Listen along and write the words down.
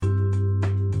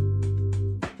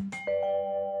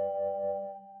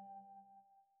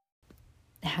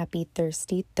Happy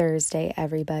Thirsty Thursday,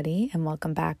 everybody, and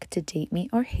welcome back to Date Me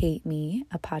or Hate Me,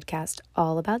 a podcast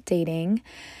all about dating.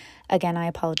 Again, I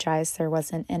apologize there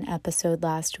wasn't an episode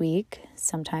last week.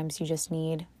 Sometimes you just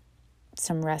need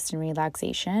some rest and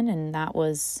relaxation, and that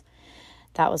was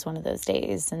one of those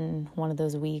days and one of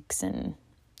those weeks, and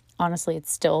honestly,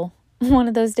 it's still one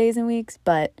of those days and weeks,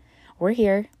 but we're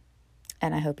here,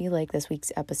 and I hope you like this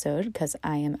week's episode because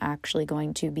I am actually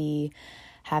going to be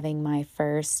having my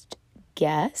first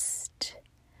guest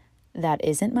that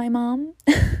isn't my mom.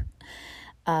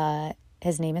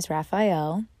 His name is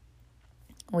Raphael.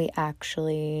 We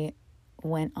actually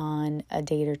went on a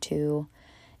date or two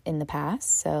in the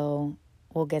past, so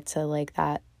we'll get to like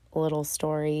that little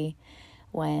story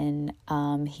when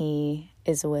he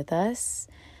is with us.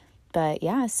 But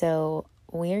yeah, so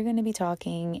we're going to be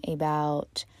talking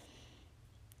about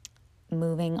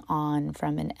moving on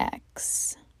from an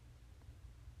ex.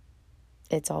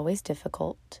 It's always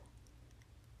difficult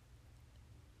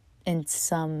in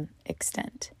some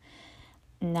extent.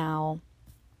 Now,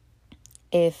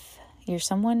 if you're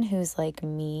someone who's like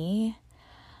me,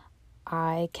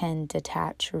 I can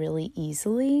detach really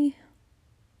easily.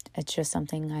 It's just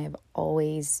something I've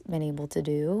always been able to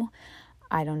do.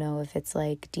 I don't know if it's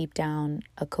like deep down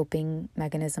a coping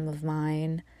mechanism of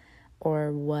mine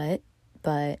or what,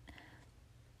 but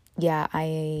yeah,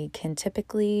 I can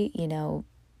typically,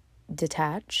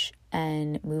 detach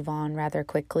and move on rather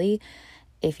quickly.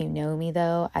 If you know me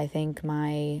though, I think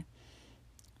my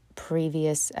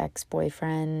previous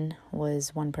ex-boyfriend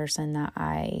was one person that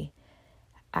I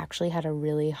actually had a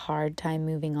really hard time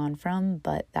moving on from,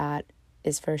 but that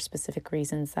is for specific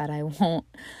reasons that I won't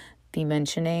be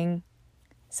mentioning.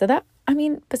 So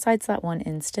besides that one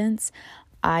instance,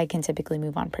 I can typically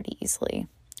move on pretty easily.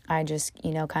 I just,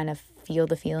 kind of feel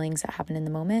the feelings that happen in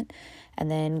the moment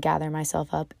and then gather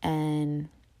myself up and,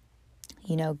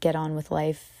 get on with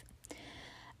life.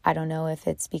 I don't know if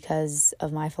it's because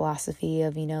of my philosophy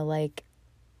of,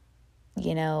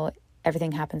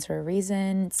 everything happens for a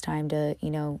reason. It's time to,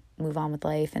 move on with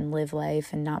life and live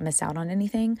life and not miss out on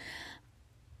anything.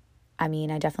 I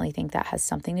definitely think that has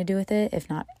something to do with it, if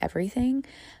not everything.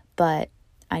 But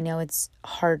I know it's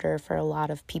harder for a lot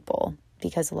of people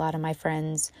because a lot of my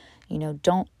friends,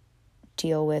 don't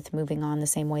deal with moving on the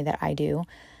same way that I do.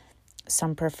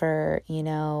 Some prefer,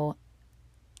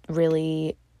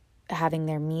 really having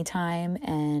their me time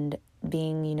and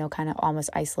being, kind of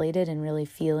almost isolated and really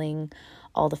feeling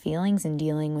all the feelings and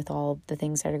dealing with all the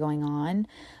things that are going on.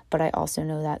 But I also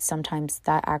know that sometimes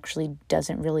that actually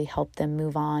doesn't really help them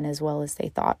move on as well as they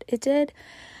thought it did.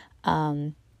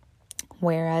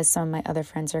 Whereas some of my other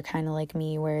friends are kind of like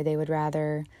me where they would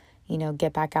rather,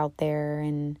 get back out there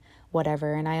and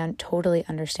whatever. And I totally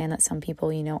understand that some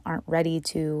people, aren't ready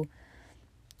to,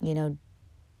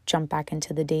 jump back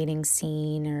into the dating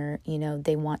scene or,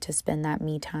 they want to spend that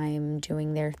me time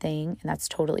doing their thing. And that's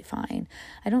totally fine.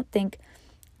 I don't think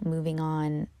moving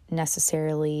on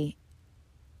necessarily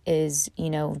is,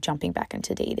 jumping back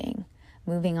into dating.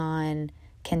 Moving on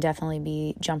can definitely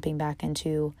be jumping back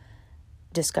into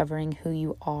discovering who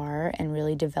you are and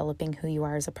really developing who you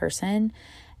are as a person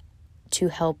to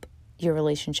help your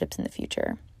relationships in the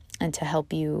future and to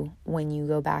help you when you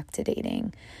go back to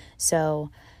dating.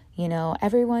 So,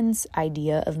 everyone's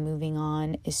idea of moving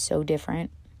on is so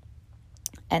different.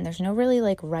 And there's no really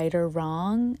like right or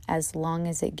wrong as long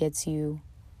as it gets you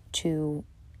to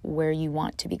where you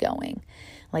want to be going.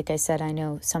 Like I said, I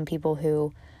know some people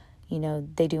who,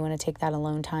 they do want to take that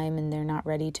alone time and they're not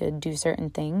ready to do certain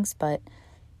things, but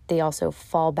they also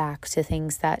fall back to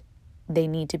things that they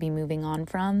need to be moving on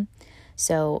from.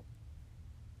 So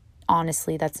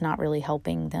honestly, that's not really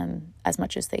helping them as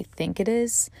much as they think it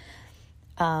is.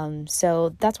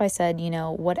 So that's why I said,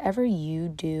 whatever you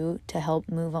do to help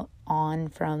move on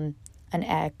from an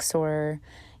ex or,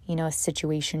 a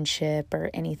situationship or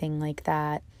anything like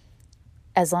that,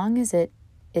 as long as it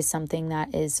is something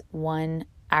that is, one,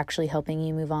 actually helping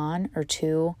you move on, or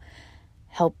two,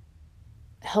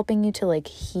 helping you to like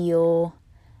heal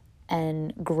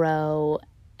and grow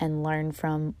and learn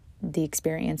from the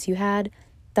experience you had,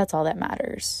 that's all that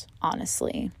matters,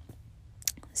 honestly.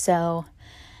 So,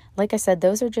 like I said,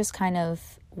 those are just kind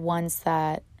of ones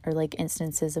that are like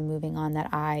instances of moving on that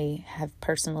I have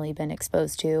personally been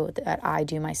exposed to, that I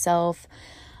do myself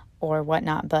or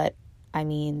whatnot. But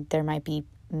there might be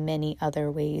many other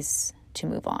ways to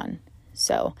move on.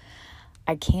 So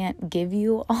I can't give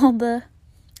you all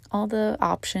the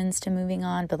options to moving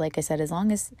on. But like I said, as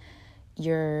long as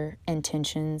your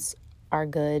intentions are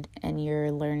good and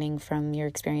you're learning from your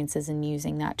experiences and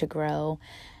using that to grow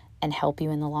and help you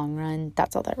in the long run,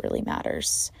 that's all that really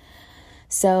matters.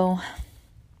 So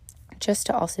just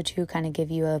to also to kind of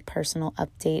give you a personal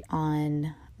update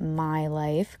on my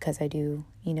life, because I do,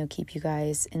 keep you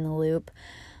guys in the loop.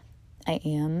 I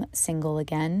am single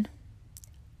again,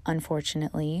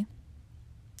 unfortunately.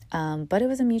 But it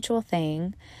was a mutual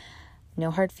thing. No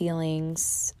hard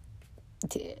feelings.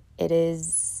 It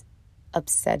is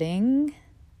upsetting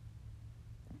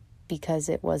because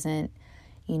it wasn't,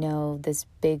 this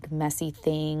big messy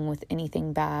thing with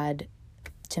anything bad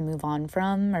to move on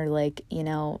from, or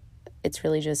it's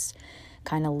really just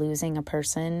kind of losing a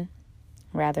person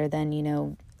rather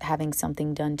than, having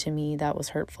something done to me that was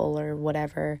hurtful or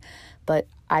whatever. But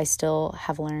I still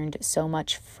have learned so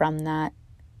much from that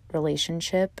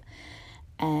relationship,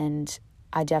 and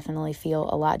I definitely feel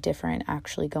a lot different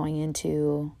actually going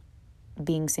into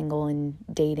being single and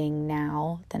dating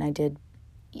now than I did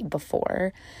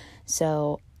before.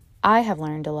 So I have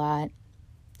learned a lot.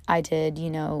 I did,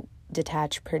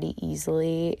 detach pretty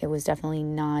easily. It was definitely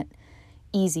not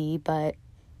easy, but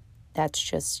that's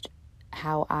just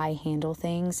how I handle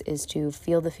things, is to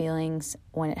feel the feelings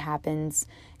when it happens,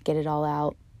 get it all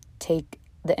out, take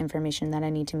the information that I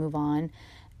need to move on,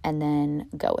 and then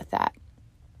go with that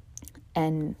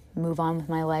and move on with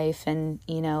my life. And,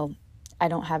 I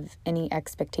don't have any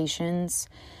expectations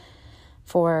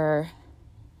for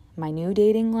my new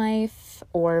dating life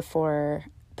or for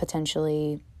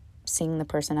potentially seeing the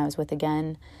person I was with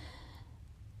again.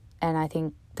 And I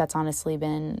think that's honestly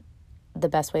been the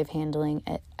best way of handling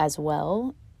it as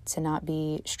well, to not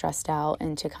be stressed out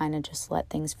and to kind of just let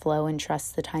things flow and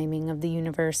trust the timing of the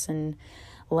universe and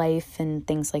life and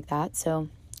things like that. So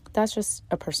that's just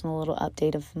a personal little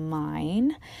update of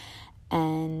mine.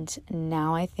 And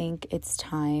now I think it's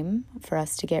time for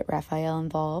us to get Raphael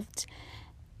involved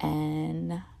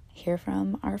and hear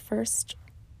from our first,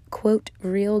 quote,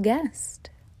 real guest.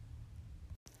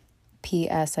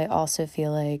 P.S. I also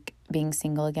feel like being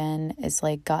single again is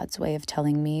like God's way of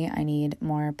telling me I need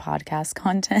more podcast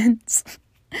content.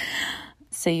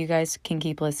 So you guys can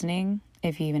keep listening.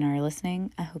 If you even are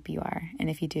listening, I hope you are. And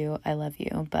if you do, I love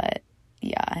you. But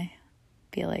yeah, I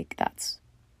feel like that's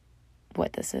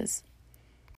what this is.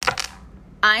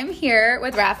 I'm here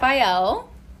with Raphael.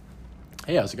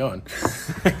 Hey, how's it going?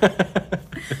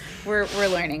 We're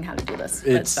learning how to do this.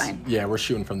 That's fine. Yeah, we're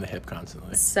shooting from the hip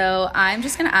constantly. So I'm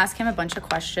just going to ask him a bunch of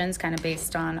questions kind of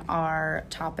based on our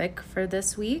topic for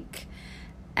this week.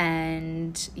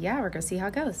 And yeah, we're going to see how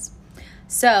it goes.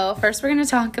 So first we're going to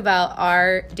talk about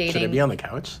our dating. Should I be on the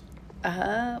couch?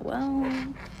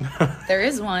 Well, there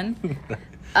is one.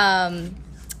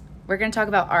 We're going to talk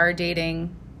about our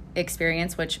dating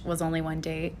experience, which was only one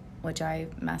date, which I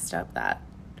messed up that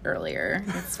earlier.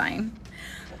 It's fine.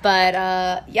 But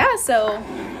yeah, so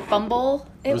Bumble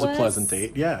it was a pleasant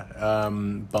date. Yeah.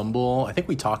 Bumble, I think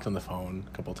we talked on the phone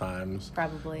a couple times.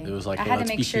 Probably. It was like, I had to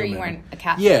make sure you weren't a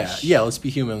catfish. Yeah, let's be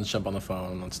human. Let's jump on the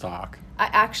phone. Let's talk. I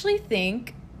actually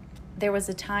think there was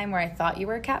a time where I thought you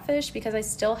were a catfish because I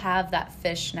still have that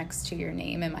fish next to your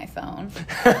name in my phone.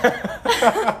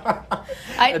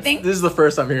 I think this is the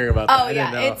first I'm hearing about that. Oh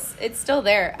yeah, it's still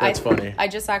there. That's funny. I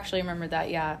just actually remembered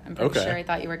that. Yeah, I'm pretty sure I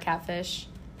thought you were catfish,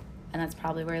 and that's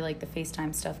probably where like the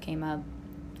FaceTime stuff came up.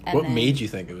 And what made you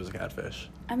think it was a catfish?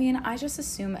 I mean, I just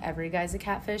assume every guy's a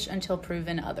catfish until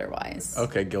proven otherwise.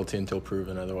 Okay, guilty until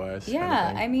proven otherwise.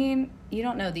 Yeah, I mean, you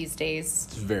don't know these days.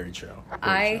 It's very true.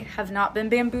 I have not been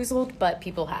bamboozled, but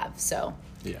people have, so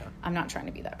yeah. I'm not trying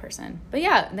to be that person. But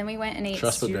yeah, then we went and ate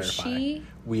sushi.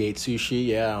 We ate sushi,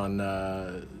 yeah, on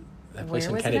that place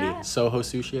in Kennedy. Soho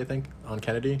Sushi, I think, on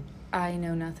Kennedy. I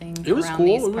know nothing. It was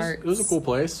cool. It was a cool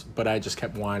place, but I just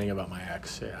kept whining about my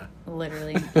ex, yeah.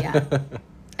 Literally, yeah.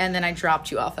 And then I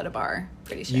dropped you off at a bar,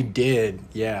 pretty sure. You did,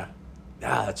 yeah.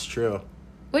 Ah, that's true.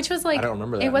 Which was like, I don't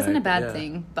remember that. It wasn't a bad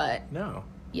thing, but no.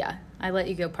 Yeah, I let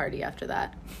you go party after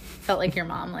that. Felt like your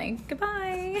mom, like,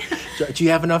 goodbye. Do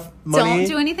you have enough money? Don't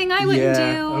do anything I wouldn't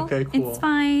do. Okay, cool. It's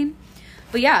fine.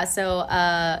 But yeah, so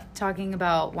talking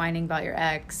about whining about your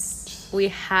ex, we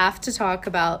have to talk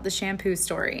about the shampoo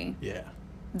story. Yeah.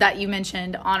 That you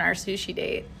mentioned on our sushi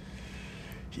date.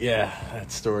 Yeah,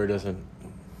 that story doesn't...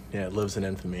 Yeah, it lives in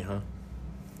infamy, huh?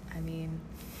 I mean,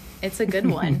 it's a good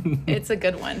one. It's a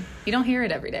good one. You don't hear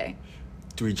it every day.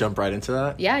 Do we jump right into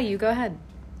that? Yeah, you go ahead.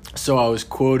 So I was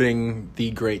quoting the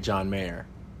great John Mayer,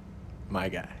 my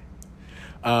guy.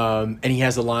 And he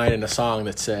has a line in a song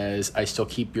that says, I still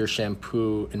keep your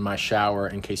shampoo in my shower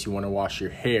in case you want to wash your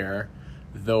hair.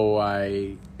 Though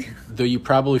you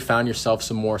probably found yourself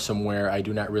some more somewhere, I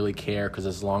do not really care, because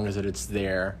as long as it is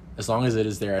there,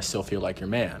 I still feel like your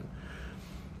man.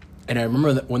 And I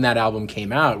remember that when that album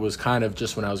came out, it was kind of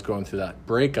just when I was going through that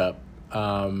breakup.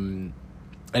 And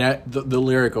And the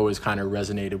lyric always kind of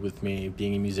resonated with me.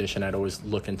 Being a musician, I'd always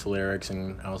look into lyrics,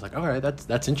 and I was like, all right,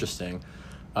 that's interesting.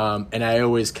 And I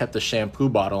always kept the shampoo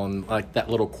bottle in like that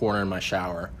little corner in my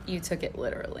shower. You took it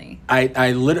literally.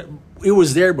 It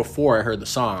was there before I heard the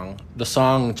song. The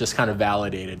song just kind of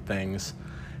validated things.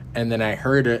 And then I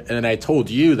heard it, and then I told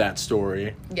you that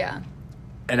story. Yeah.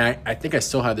 And I think I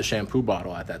still had the shampoo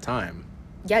bottle at that time.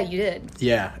 Yeah, you did.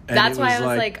 Yeah. And that's why I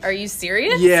was like, are you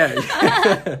serious?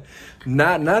 Yeah.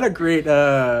 Not a great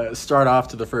start off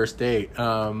to the first date.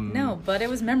 No, but it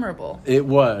was memorable. It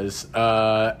was.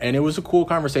 And it was a cool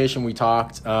conversation. We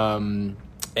talked.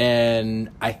 And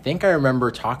I think I remember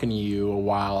talking to you a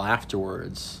while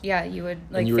afterwards. Yeah, you would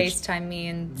like FaceTime me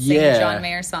and sing John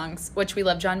Mayer songs, which we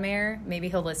love John Mayer. Maybe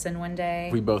he'll listen one day.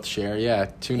 We both share.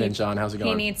 Yeah, tune in, John. How's it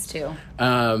going? He needs to.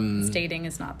 Dating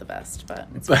is not the best, but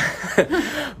it's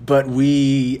but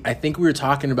I think we were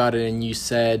talking about it, and you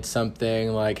said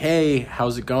something like, "Hey,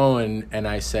 how's it going?" And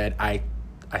I said, I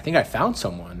think I found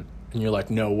someone. And you're like,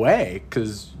 "No way,"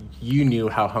 because you knew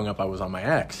how hung up I was on my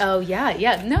ex. Oh,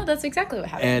 yeah. No, that's exactly what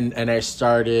happened. And I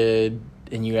started,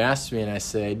 and you asked me, and I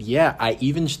said, yeah, I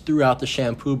even threw out the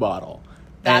shampoo bottle.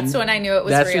 That's when I knew it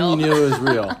was real. That's when you knew it was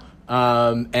real.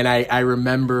 And I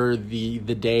remember the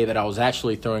day that I was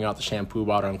actually throwing out the shampoo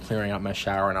bottle and clearing out my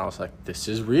shower, and I was like, this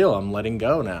is real. I'm letting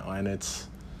go now. And it's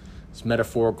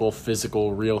metaphorical,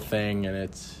 physical, real thing, and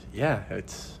it's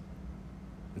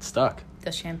stuck.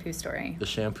 The shampoo story. The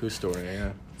shampoo story,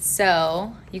 yeah.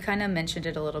 So you kind of mentioned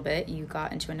it a little bit. You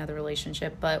got into another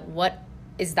relationship, but what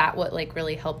like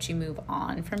really helped you move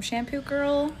on from Shampoo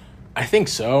Girl? I think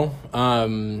so.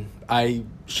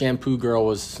 Shampoo Girl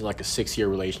was like a 6-year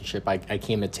relationship. I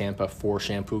came to Tampa for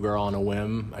Shampoo Girl on a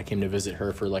whim. I came to visit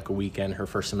her for like a weekend, her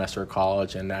first semester of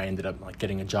college, and I ended up like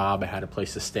getting a job. I had a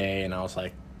place to stay, and I was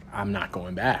like, I'm not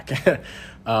going back.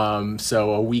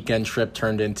 So a weekend trip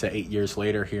turned into 8 years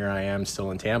later. Here I am still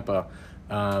in Tampa.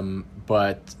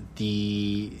 But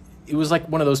it was like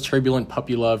one of those turbulent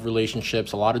puppy love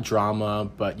relationships, a lot of drama,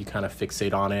 but you kind of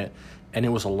fixate on it. And it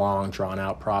was a long, drawn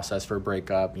out process for a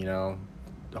breakup,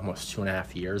 almost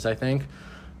 2.5 years, I think.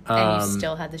 And you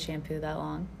still had the shampoo that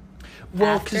long?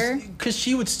 Well, because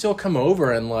she would still come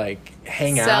over and like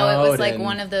hang out. So it was like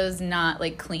one of those not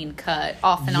like clean cut,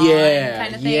 off and on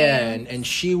kind of thing. Yeah, and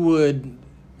she would,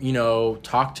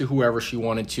 talk to whoever she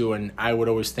wanted to, and I would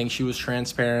always think she was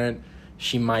transparent.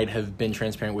 She might have been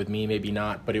transparent with me, maybe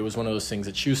not, but it was one of those things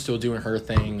that she was still doing her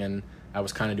thing and I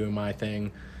was kind of doing my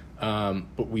thing.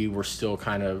 But we were still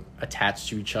kind of attached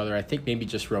to each other. I think maybe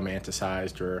just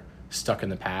romanticized or stuck in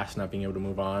the past, not being able to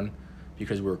move on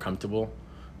because we were comfortable.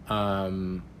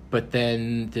 But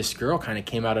then this girl kind of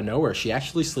came out of nowhere. She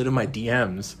actually slid in my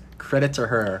DMs. Credit to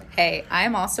her. Hey,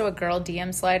 I'm also a girl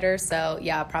DM slider, so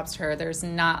yeah, props to her. There's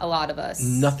not a lot of us.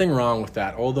 Nothing wrong with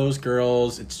that. All those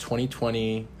girls, it's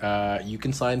 2020. You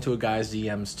can slide into a guy's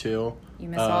DMs too. You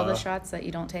miss all the shots that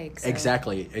you don't take. So.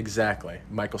 Exactly.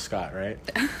 Michael Scott, right?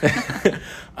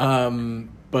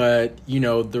 But,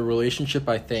 the relationship,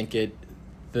 I think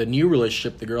the new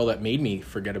relationship, the girl that made me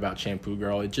forget about Shampoo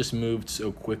Girl, it just moved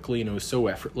so quickly and it was so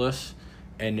effortless.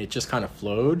 And it just kind of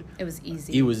flowed. It was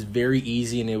easy. It was very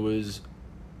easy, and it was...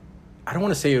 I don't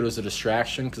want to say it was a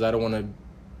distraction, because I don't want to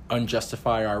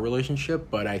unjustify our relationship,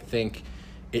 but I think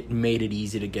it made it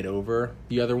easy to get over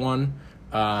the other one.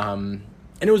 And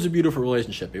it was a beautiful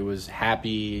relationship. It was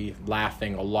happy,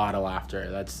 laughing, a lot of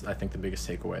laughter. That's, I think, the biggest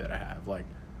takeaway that I have. Like,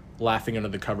 laughing under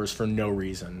the covers for no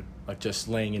reason. Like, just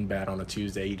laying in bed on a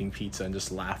Tuesday, eating pizza, and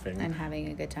just laughing. And having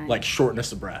a good time. Like,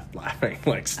 shortness of breath laughing.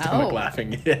 Like, stomach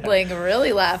laughing. Yeah. Like,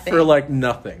 really laughing. For, like,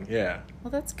 nothing. Yeah.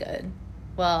 Well, that's good.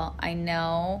 Well, I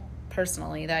know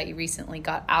personally that you recently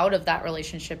got out of that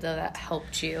relationship, though, that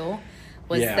helped you.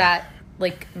 Was that,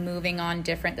 like, moving on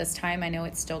different this time? I know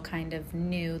it's still kind of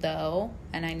new, though.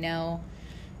 And I know...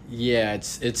 Yeah,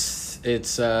 it's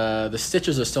the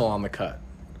stitches are still on the cut.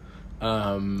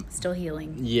 Still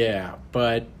healing. Yeah,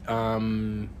 but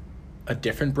a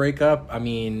different breakup. I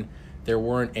mean, there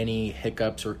weren't any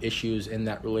hiccups or issues in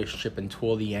that relationship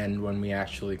until the end, when we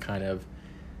actually kind of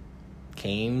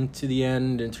came to the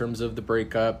end in terms of the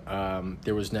breakup.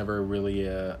 There was never really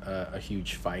a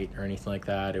huge fight or anything like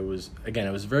that. It was a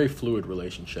very fluid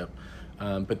relationship.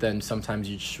 But then sometimes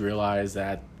you just realize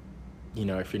that,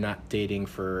 if you're not dating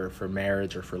for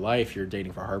marriage or for life, you're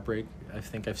dating for heartbreak. I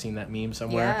think I've seen that meme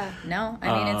somewhere. Yeah, no,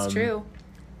 I mean, it's true.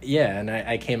 Yeah, and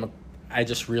I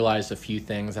just realized a few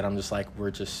things that I'm just like,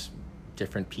 we're just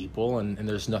different people, and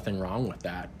there's nothing wrong with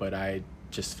that. But I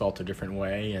just felt a different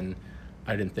way, and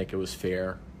I didn't think it was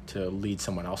fair to lead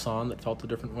someone else on that felt a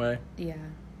different way. Yeah.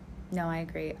 No, I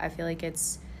agree. I feel like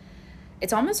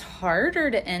it's almost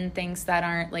harder to end things that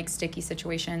aren't like sticky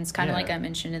situations. Kind of Yeah. like I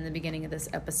mentioned in the beginning of this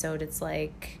episode, it's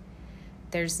like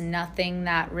there's nothing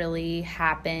that really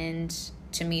happened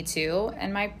to me too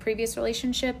in my previous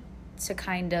relationship to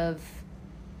kind of,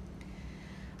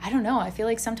 I don't know. I feel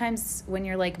like sometimes when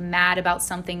you're like mad about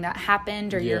something that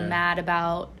happened or you're Yeah. mad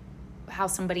about how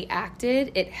somebody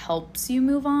acted, it helps you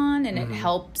move on and Mm-hmm. it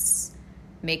helps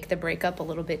make the breakup a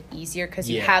little bit easier because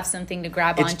you Yeah. have something to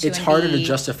grab onto. It's and harder be, to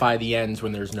justify the ends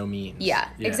when there's no means. Yeah,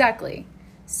 exactly.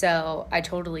 So I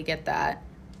totally get that.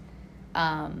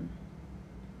 I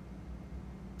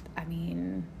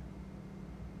mean,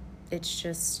 it's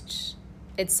just,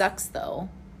 it sucks though,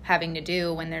 having to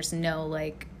do when there's no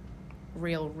like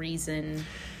real reason.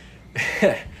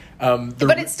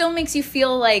 But it still makes you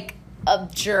feel like a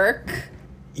jerk.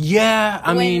 Yeah,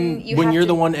 I When mean, you when have you're to-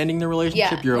 the one ending the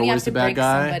relationship, Yeah, you're when you always have to the bad break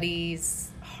guy. somebody's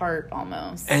heart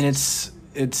almost. And it's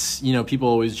you know, people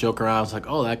always joke around. It's like,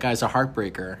 oh, that guy's a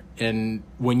heartbreaker. And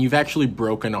when you've actually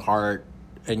broken a heart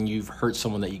and you've hurt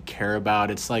someone that you care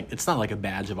about, it's like, it's not like a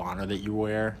badge of honor that you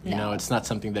wear. You know, it's not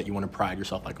something that you want to pride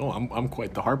yourself like, oh, I'm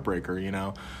quite the heartbreaker. You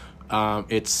know,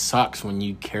 it sucks when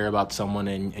you care about someone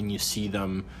and you see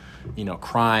them, you know,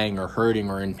 crying or hurting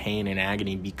or in pain and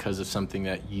agony because of something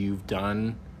that you've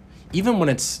done. Even when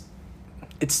it's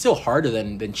still harder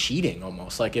than cheating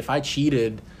almost. Like if I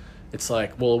cheated, it's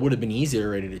like, well, it would have been easier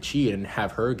already to cheat and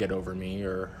have her get over me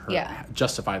or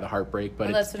justify the heartbreak, but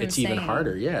Well, that's what it's I'm even saying.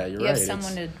 harder. Yeah, you're You right.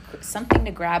 have something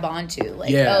to grab onto.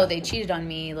 Like, Yeah. oh, they cheated on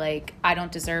me. Like, I don't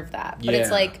deserve that. But it's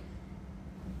Yeah. like,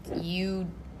 you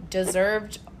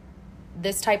deserved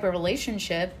this type of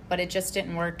relationship, but it just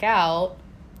didn't work out.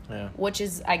 Yeah. Which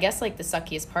is, I guess, like the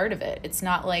suckiest part of it. It's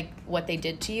not like what they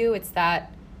did to you. It's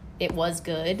that it was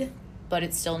good, but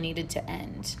it still needed to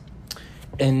end.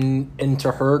 And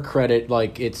to her credit,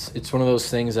 like it's one of those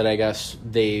things that I guess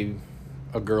a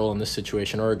girl in this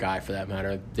situation or a guy for that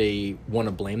matter, they want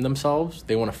to blame themselves.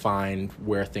 They want to find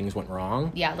where things went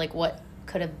wrong. Yeah, like what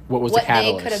was the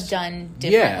catalyst? they could have done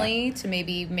differently to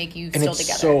maybe make you And still it's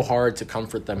together. so hard to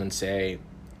comfort them and say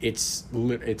it's a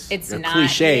not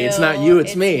cliche. you, It's not you.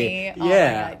 It's me. Oh my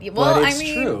Yeah, God. Well, but I it's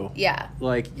mean, true. yeah,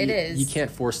 Like it is. You can't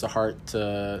force the heart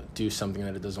to do something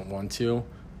that it doesn't want to.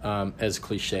 As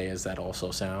cliche as that also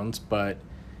sounds, but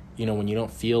you know, when you don't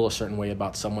feel a certain way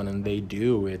about someone and they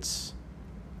do, it's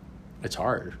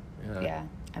hard. Yeah,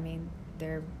 I mean,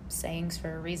 they're sayings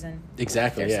for a reason.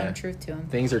 Exactly. There's yeah. some truth to them.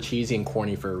 Things are cheesy and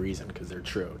corny for a reason because they're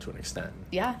true to an extent.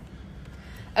 Yeah.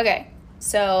 Okay,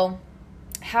 so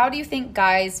how do you think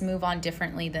guys move on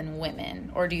differently than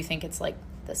women, or do you think it's like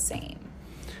the same,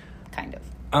 kind of?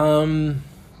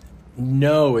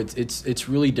 No, it's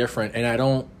really different, and I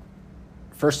don't.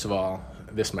 First of all,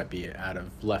 this might be out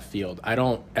of left field. I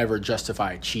don't ever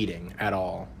justify cheating at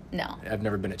all. No. I've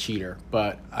never been a cheater,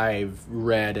 but I've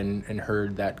read and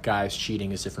heard that guys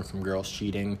cheating is different from girls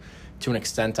cheating. To an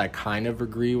extent, I kind of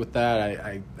agree with that.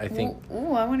 I think...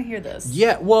 Ooh, I want to hear this.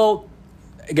 Yeah, well,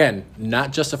 again,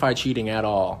 not justify cheating at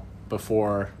all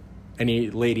before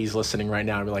any ladies listening right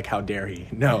now be like, how dare he?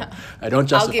 No, I don't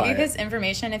justify I'll give you it. his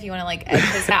information if you want to, like, edit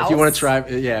his house. If you want to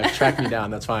track me down,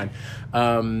 that's fine.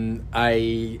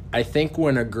 I think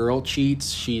when a girl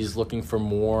cheats, she's looking for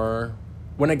more.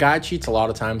 When a guy cheats, a lot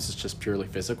of times it's just purely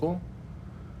physical.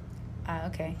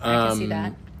 Okay, I can see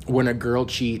that. When a girl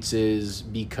cheats is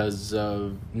because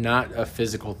of not a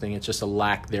physical thing, it's just a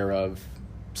lack thereof,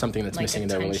 something that's Like missing in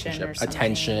their attention relationship. or something.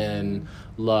 Attention,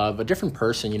 love, a different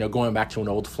person, going back to an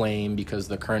old flame because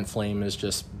the current flame is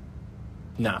just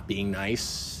not being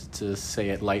nice, to say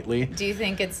it lightly. Do you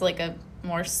think it's like a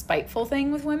more spiteful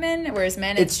thing with women, whereas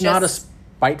men It's just... not a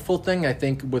spiteful thing. I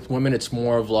think with women it's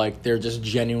more of like they're just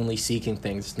genuinely seeking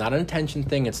things. It's not an attention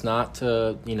thing. It's not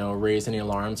to, raise any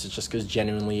alarms. It's just because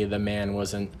genuinely the man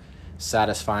wasn't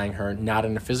satisfying her, not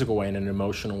in a physical way, in an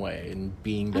emotional way, and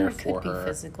being there for her. It could be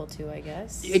physical too, I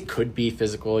guess. It could be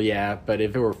physical, yeah, but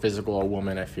if it were physical, a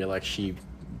woman, I feel like she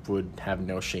would have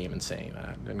no shame in saying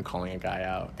that and calling a guy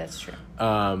out. That's true.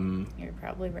 You're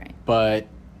probably right. But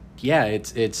yeah,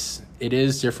 it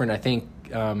is different. I think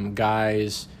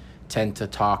guys tend to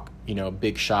talk,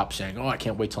 big shop, saying, "Oh, I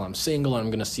can't wait till I'm single and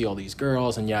I'm gonna see all these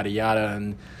girls and yada yada."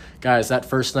 And guys, that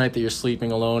first night that you're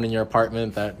sleeping alone in your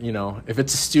apartment, that if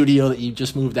it's a studio that you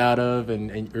just moved out of,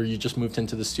 and or you just moved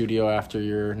into the studio after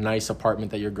your nice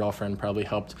apartment that your girlfriend probably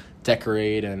helped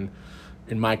decorate, and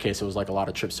in my case, it was like a lot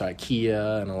of trips to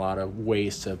IKEA and a lot of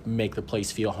ways to make the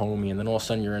place feel homey, and then all of a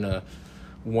sudden you're in a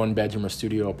one bedroom or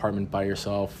studio apartment by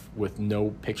yourself with no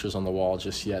pictures on the wall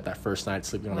just yet. That first night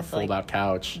sleeping on a fold out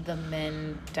couch. The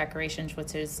men decorations,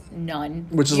 which is none.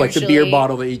 Which is like the beer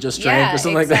bottle that you just drank or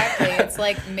something exactly. like that. It's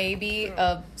like maybe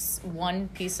one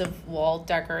piece of wall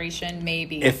decoration,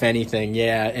 maybe. If anything,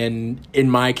 yeah. And in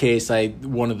my case,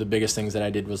 one of the biggest things that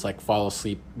I did was like fall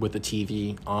asleep with the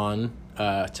TV on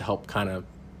to help kind of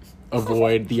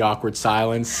avoid the awkward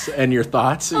silence and your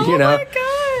thoughts, Oh you know? my gosh.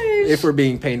 If we're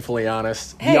being painfully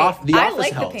honest. Hey, the Office I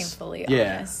like helps. the painfully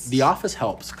yeah, honest. The Office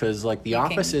helps because like The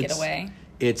Office, can get away.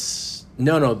 It's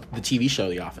no, the TV show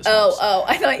The Office helps. Oh,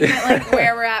 I thought you meant like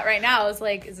where we're at right now. I was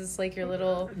like, is this like your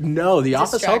little No, The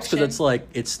Office helps because distraction? it's like,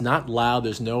 it's not loud.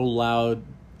 There's no loud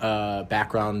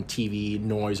background TV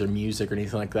noise or music or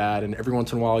anything like that. And every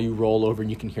once in a while you roll over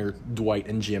and you can hear Dwight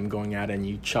and Jim going at it and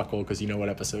you chuckle because you know what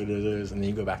episode it is, and then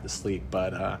you go back to sleep.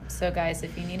 But So guys,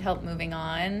 if you need help moving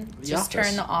on, The just Office.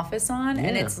 turn The Office on,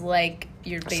 and Yeah. it's like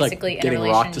you're it's basically like in a getting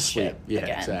relationship rocked to sleep. Yeah,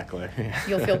 again. exactly.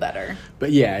 You'll feel better.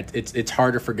 But yeah, it's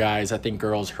harder for guys. I think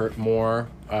girls hurt more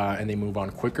and they move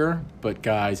on quicker. But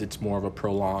guys, it's more of a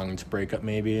prolonged breakup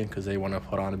maybe because they want to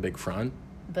put on a big front.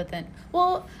 But then,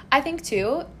 well, I think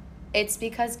too, it's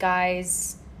because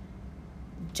guys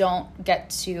don't get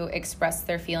to express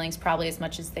their feelings probably as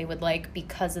much as they would like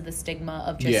because of the stigma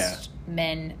of just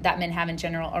men have in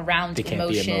general around They can't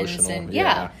be emotions. emotional. And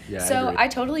Yeah, I so agree. I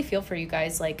totally feel for you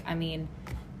guys. Like, I mean,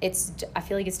 I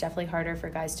feel like it's definitely harder for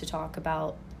guys to talk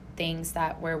about things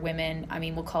that where women, I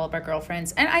mean, we'll call up our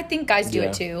girlfriends, and I think guys do Yeah.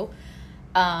 it too.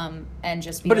 And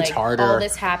just be But like, it's harder. all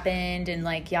this happened, and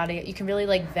like yada. You can really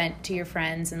like vent to your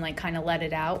friends and like kind of let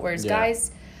it out. Whereas Yeah.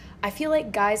 guys, I feel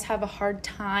like guys have a hard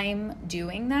time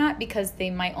doing that because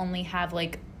they might only have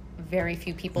like very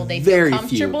few people they feel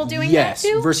comfortable doing yes, that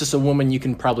to. versus a woman you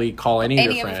can probably call any of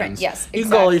Any your of your friends. friends, yes, You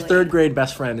can call your exactly. third grade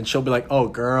best friend and she'll be like, "Oh,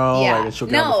 girl," Yeah. like, and she'll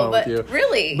get on the No, phone but with you.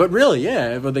 really. But really,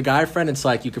 yeah. But the guy friend, it's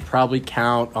like you could probably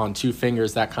count on two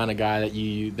fingers that kind of guy that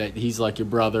he's like your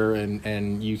brother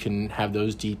and you can have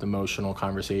those deep emotional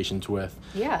conversations with.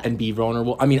 Yeah. And be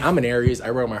vulnerable. I mean, I'm an Aries.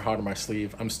 I wear my heart on my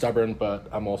sleeve. I'm stubborn, but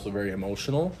I'm also very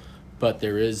emotional. But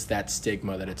there is that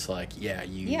stigma that it's like,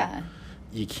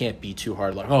 you can't be too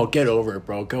hard. Like, oh, get over it,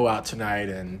 bro. Go out tonight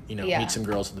and meet some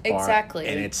girls at the bar. Exactly.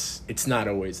 And it's not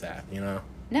always that,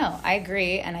 No, I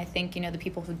agree. And I think, the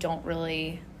people who don't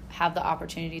really have the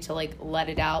opportunity to like let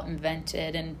it out and vent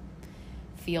it and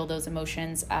feel those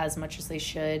emotions as much as they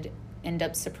should end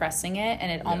up suppressing it.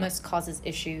 And it almost causes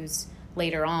issues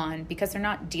later on because they're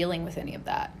not dealing with any of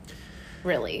that,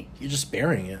 really. You're just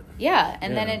bearing it. Yeah.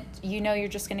 And Yeah. then you're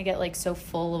just going to get like so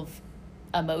full of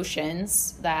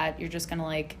emotions that you're just going to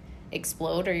like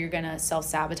explode, or you're going to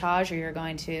self-sabotage, or you're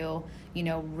going to,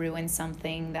 ruin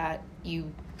something that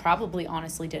you probably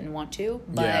honestly didn't want to,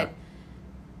 but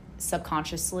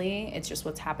subconsciously it's just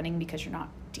what's happening because you're not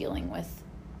dealing with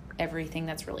everything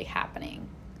that's really happening,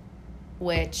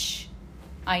 which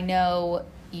I know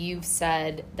you've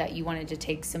said that you wanted to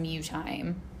take some you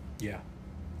time. Yeah.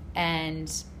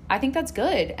 And I think that's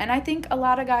good. And I think a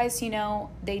lot of guys,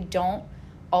 they don't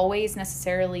always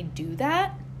necessarily do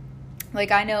that.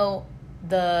 Like, I know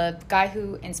the guy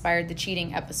who inspired the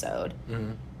cheating episode.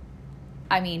 Mm-hmm.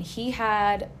 I mean, he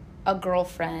had a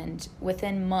girlfriend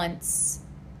within months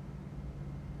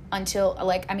until,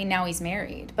 now he's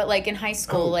married. But, in high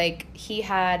school, he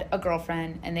had a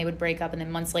girlfriend and they would break up. And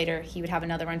then months later, he would have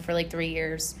another one for, 3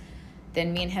 years.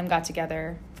 Then me and him got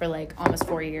together for almost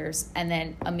 4 years. And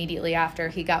then immediately after,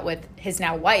 he got with his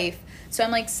now wife. So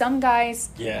I'm some guys,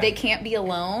 they can't be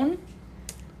alone.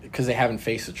 Because they haven't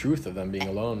faced the truth of them being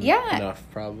alone enough,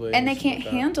 probably. And they can't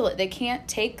handle it. They can't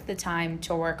take the time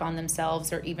to work on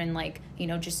themselves or even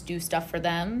just do stuff for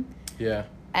them. Yeah.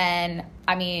 And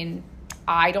I mean,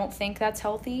 I don't think that's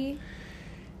healthy.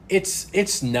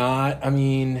 It's not. I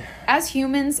mean, as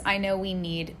humans, I know we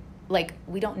need,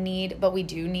 we don't need, but we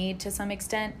do need to some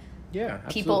extent,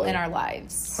 people in our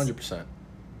lives. 100%.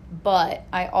 But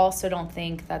I also don't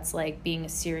think that's being a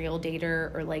serial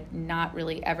dater or not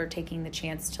really ever taking the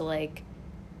chance to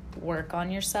work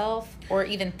on yourself, or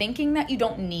even thinking that you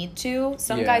don't need to.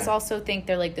 Some guys also think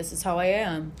they're this is how I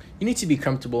am. You need to be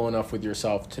comfortable enough with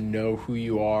yourself to know who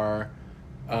you are,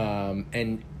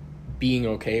 and being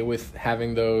okay with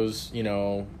having those,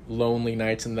 lonely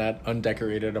nights in that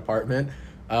undecorated apartment.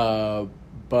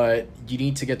 But you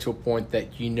need to get to a point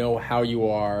that you know how you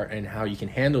are and how you can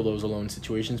handle those alone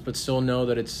situations, but still know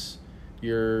that it's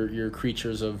you're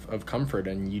creatures of comfort,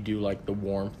 and you do like the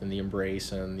warmth and the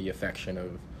embrace and the affection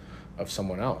of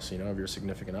someone else, of your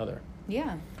significant other.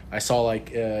 Yeah. I saw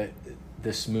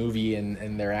this movie,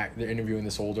 and they're interviewing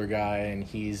this older guy, and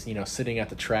he's, you know, sitting at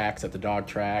the dog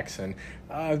tracks, and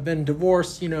I've been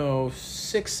divorced, you know,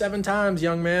 6-7 times,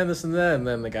 young man, this and that. And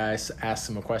then the guy asks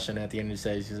him a question at the end.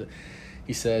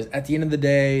 He says, at the end of the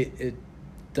day, it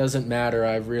doesn't matter.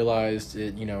 I've realized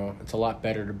it, you know, it's a lot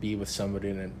better to be with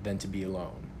somebody than to be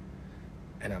alone.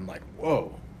 And I'm like,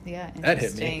 whoa. Yeah, that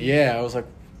hit me. Yeah, I was like,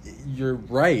 you're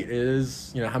right. It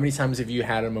is, you know, how many times have you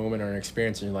had a moment or an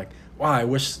experience and you're like, wow, I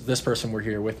wish this person were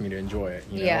here with me to enjoy it.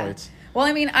 You know, well,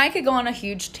 I mean, I could go on a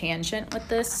huge tangent with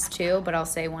this too, but I'll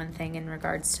say one thing in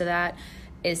regards to that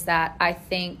is that I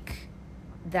think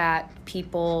that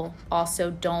people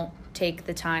also don't take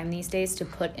the time these days to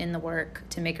put in the work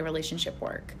to make a relationship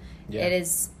work. Yeah. It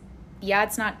is,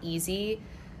 it's not easy,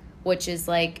 which is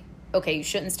like, okay, you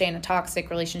shouldn't stay in a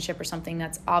toxic relationship or something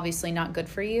that's obviously not good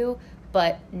for you,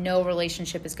 but no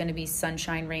relationship is going to be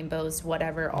sunshine, rainbows,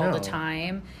 whatever, all the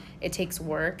time. It takes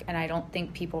work, and I don't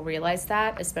think people realize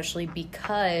that, especially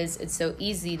because it's so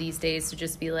easy these days to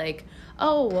just be like,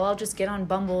 oh, well, I'll just get on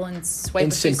Bumble and swipe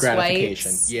instant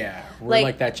gratification. Yeah. We're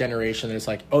like that generation that's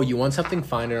like, oh, you want something?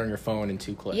 Find it on your phone in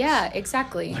 2 clicks. Yeah,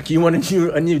 exactly. Like, you want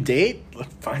a new date?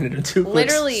 Find it in 2 clicks.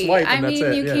 Literally. Swipe, and I mean,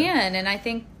 that's it. You can, and I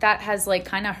think that has, like,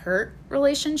 kind of hurt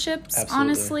relationships,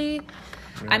 honestly. Yeah.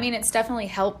 I mean, it's definitely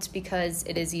helped because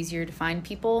it is easier to find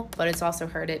people, but it's also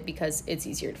hurt it because it's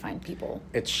easier to find people.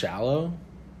 It's shallow.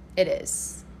 It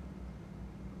is.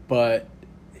 But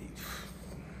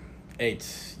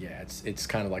it's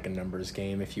kind of like a numbers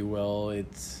game, if you will.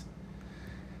 It's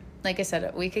like I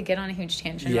said, we could get on a huge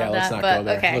tangent about that. Go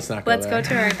there. Okay, let's go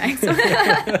to our next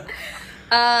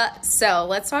one. So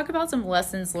let's talk about some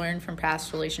lessons learned from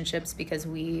past relationships, because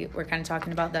we were kind of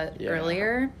talking about that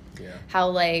earlier. Yeah. How,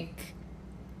 like,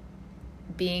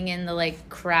 being in the, like,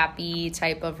 crappy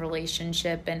type of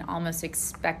relationship and almost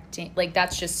expecting, like,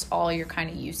 that's just all you're kind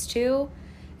of used to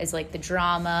is, like, the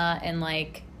drama and,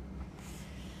 like,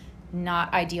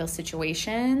 not ideal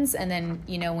situations. And then,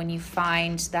 you know, when you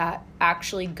find that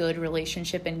actually good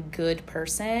relationship and good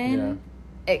person,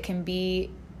 it can be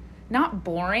not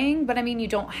boring, but I mean, you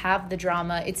don't have the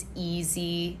drama. It's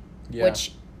easy,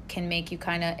 which can make you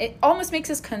kind of, it almost makes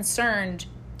us concerned.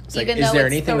 It's like, is there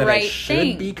anything that I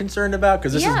should be concerned about?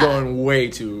 Because this is going way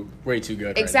too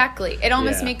good. Exactly. Right now. It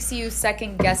almost makes you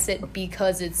second guess it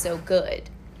because it's so good.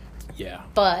 Yeah.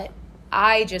 But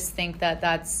I just think that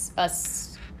that's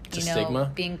us,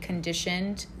 stigma? Being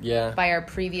conditioned by our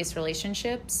previous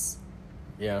relationships.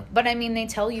 Yeah. But I mean, they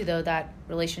tell you though that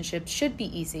relationships should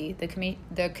be easy.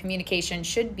 The communication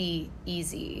should be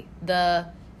easy. It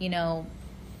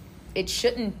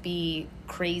shouldn't be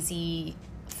crazy.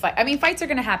 I mean, fights are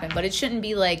going to happen, but it shouldn't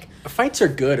be like... Fights are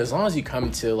good as long as you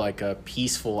come to, like, a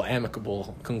peaceful,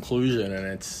 amicable conclusion, and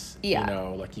it's, you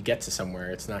know, like, you get to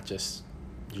somewhere. It's not just,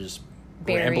 you're just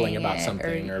rambling about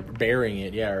something or burying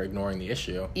it, or ignoring the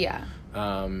issue. Yeah.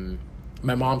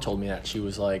 My mom told me that. She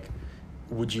was like,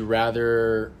 would you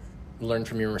rather learn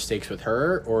from your mistakes with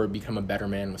her or become a better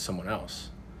man with someone else?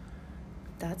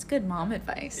 That's good mom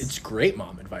advice. It's great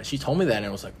mom advice. She told me that, and I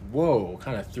was like, whoa,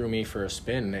 kind of threw me for a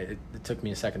spin. It took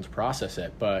me a second to process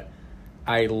it, but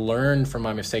I learned from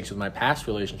my mistakes with my past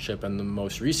relationship, and the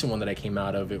most recent one that I came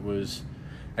out of, it was,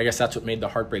 I guess that's what made the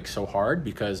heartbreak so hard,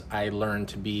 because I learned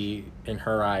to be, in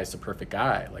her eyes, the perfect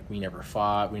guy. Like, we never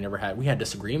fought, we had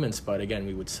disagreements, but again,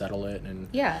 we would settle it, and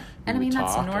and I mean,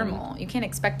 that's normal. You can't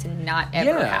expect to not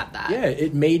ever have that. Yeah,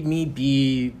 it made me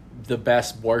be the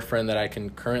best boyfriend that I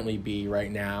can currently be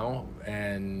right now,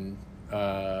 and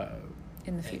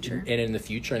in the future,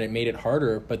 and it made it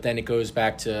harder. But then it goes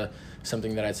back to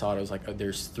something that I thought, I was like,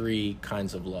 there's 3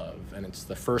 kinds of love, and it's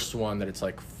the first one that it's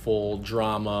like full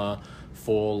drama,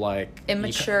 full like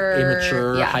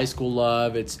immature high school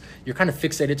love. You're kind of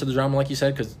fixated to the drama, like you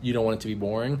said, because you don't want it to be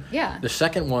boring. The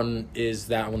second one is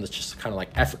that one that's just kind of like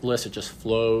effortless, it just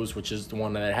flows, which is the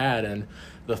one that I had. And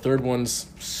the third one's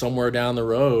somewhere down the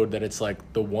road that it's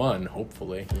like the one,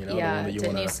 hopefully, the one that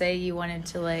didn't you say you wanted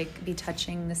to like be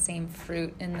touching the same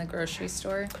fruit in the grocery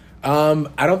store? I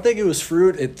don't think it was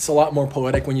fruit. It's a lot more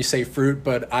poetic when you say fruit,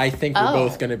 but I think we're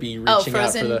both going to be reaching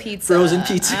out for the frozen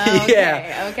pizza.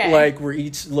 Okay. Like, we're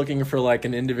each looking for like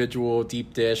an individual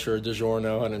deep dish or a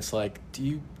DiGiorno, and it's like, do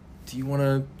you want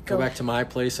to go back to my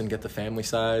place and get the family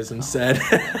size instead?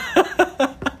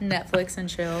 Netflix and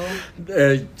chill.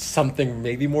 Something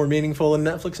maybe more meaningful than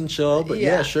Netflix and chill, but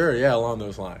sure, along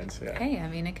those lines. Yeah. Hey, I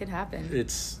mean, it could happen.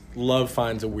 It's love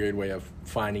finds a weird way of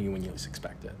finding you when you least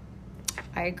expect it.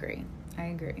 I agree.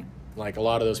 Like, a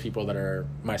lot of those people that are,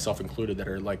 myself included, that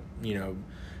are like,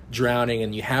 drowning,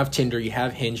 and you have Tinder, you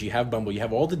have Hinge, you have Bumble, you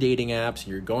have all the dating apps, and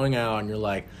you're going out and you're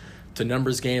like, it's a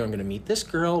numbers game. I'm going to meet this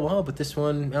girl. Well, but this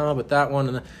one, oh, but that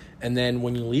one. And then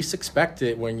when you least expect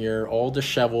it, when you're all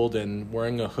disheveled and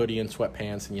wearing a hoodie and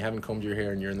sweatpants and you haven't combed your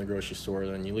hair and you're in the grocery store,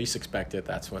 then you least expect it,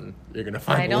 that's when you're going to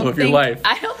find the love of your life.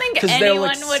 I don't think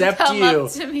anyone would come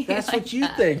up to me That's like what you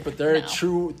that. think, but No.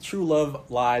 true love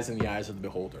lies in the eyes of the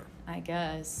beholder. I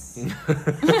guess.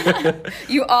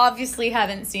 You obviously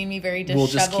haven't seen me very disheveled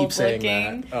We'll just keep saying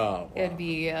looking. that. Oh, wow. It'd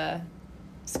be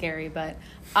scary, but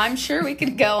I'm sure we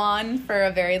could go on for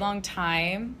a very long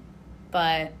time.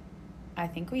 But I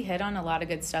think we hit on a lot of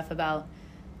good stuff about,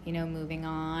 moving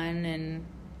on and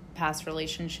past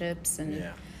relationships. And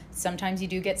Yeah. sometimes you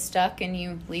do get stuck and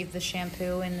you leave the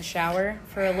shampoo in the shower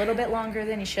for a little bit longer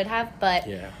than you should have. But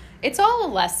it's all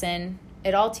a lesson.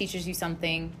 It all teaches you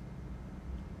something.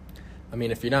 I mean,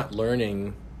 if you're not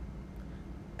learning,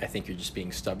 I think you're just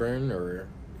being stubborn or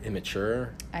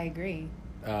immature. I agree.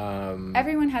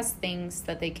 Everyone has things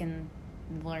that they can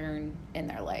learn in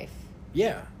their life.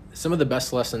 Yeah. Some of the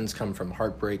best lessons come from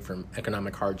heartbreak, from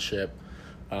economic hardship,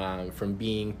 from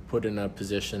being put in a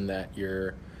position that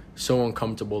you're so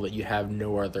uncomfortable that you have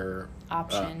no other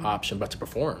option but to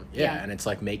perform. Yeah. And it's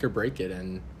like make or break it.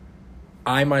 And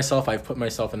I've put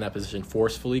myself in that position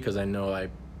forcefully because I know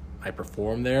I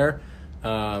perform there.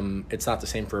 It's not the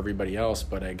same for everybody else,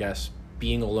 but I guess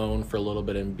being alone for a little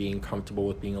bit and being comfortable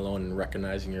with being alone and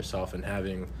recognizing yourself and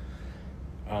having,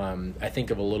 I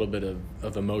think of a little bit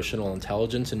of emotional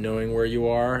intelligence and knowing where you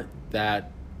are,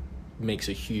 that makes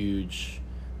a huge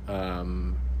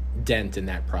dent in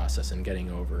that process and getting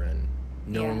over and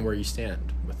knowing where you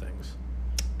stand with things.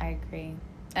 I agree.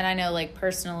 And I know, like,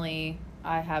 personally,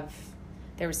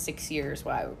 there was 6 years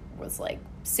where I was, like,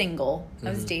 single. I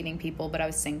was dating people, but I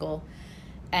was single.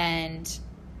 And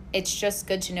it's just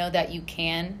good to know that you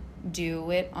can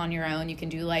do it on your own. You can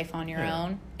do life on your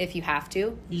own if you have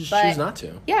to. You just choose not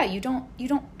to. Yeah, you don't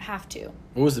have to.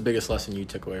 What was the biggest lesson you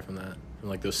took away from that? From,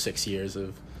 like, those 6 years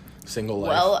of single life?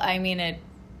 Well, I mean, it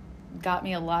got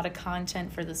me a lot of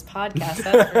content for this podcast,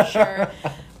 that's for sure.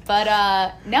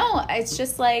 But no, it's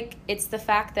just like, it's the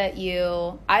fact that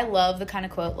I love the kind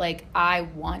of quote, like, I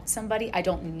want somebody, I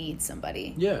don't need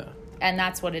somebody. Yeah. And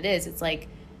that's what it is. It's like,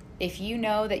 if you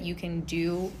know that you can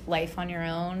do life on your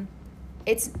own,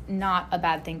 it's not a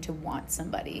bad thing to want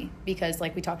somebody. Because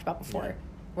like we talked about before,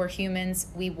 we're humans.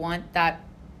 We want that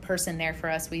person there for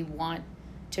us. We want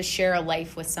to share a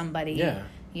life with somebody,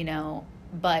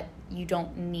 but you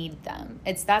don't need them.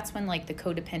 That's when, like, the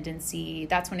codependency,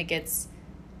 that's when it gets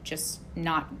just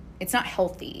it's not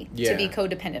healthy to be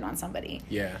codependent on somebody.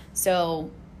 Yeah.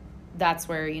 So that's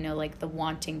where, like, the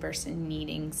wanting versus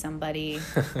needing somebody.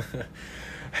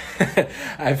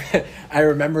 I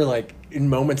remember, like, in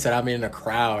moments that I'm in a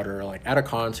crowd or, like, at a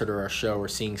concert or a show or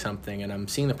seeing something and I'm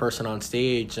seeing the person on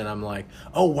stage and I'm like,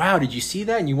 oh, wow, did you see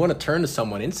that? And you want to turn to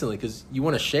someone instantly because you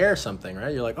want to share something,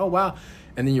 right? You're like, oh, wow.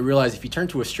 And then you realize if you turn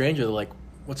to a stranger, they're like,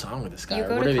 what's wrong with this guy? You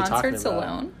go what to are they talking concerts about?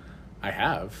 alone? I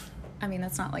have. I mean,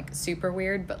 that's not, like, super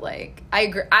weird, but, like, I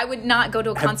agree. I would not go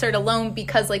to a concert alone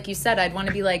because, like you said, I'd want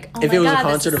to be like, oh, if my it was God, a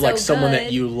concert of, like, so someone good.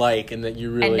 that you like and that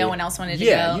you really... And no one else wanted to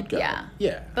go. You'd go.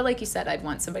 Yeah. But like you said, I'd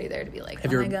want somebody there to be like,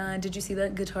 Have oh, you my God, did you see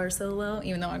that guitar solo?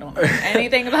 Even though I don't know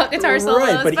anything about guitar solos.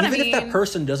 Right, but I even if that mean,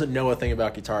 person doesn't know a thing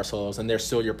about guitar solos and they're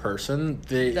still your person,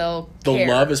 the care.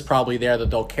 love is probably there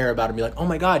that they'll care about and be like, oh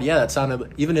my God, yeah, that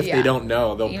sounded... Even if they don't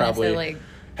know, they'll Even probably... if they're like,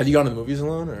 have you gone to the movies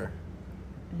alone, or...?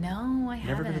 No, I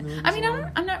Never been to the haven't. movies I mean,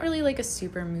 alone? I'm not really, like, a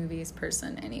super movies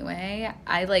person anyway.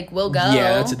 I, like, will go.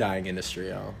 Yeah, that's a dying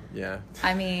industry, yeah.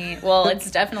 I mean, well,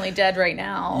 it's definitely dead right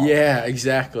now. Yeah,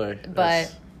 exactly.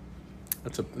 But...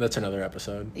 That's another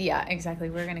episode. Yeah, exactly.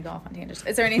 We're going to go off on tangents.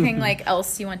 Is there anything, like,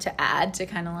 else you want to add to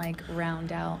kind of, like,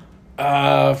 round out?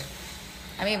 I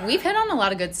mean, we've hit on a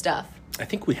lot of good stuff. I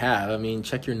think we have. I mean,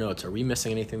 check your notes. Are we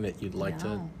missing anything that you'd like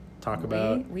to talk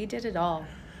about? We did it all.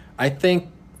 I think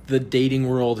the dating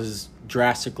world has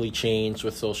drastically changed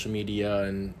with social media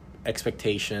and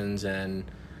expectations and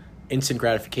instant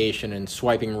gratification and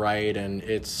swiping right, and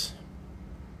it's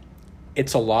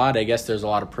a lot. I guess there's a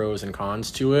lot of pros and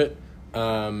cons to it.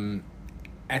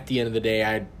 At the end of the day,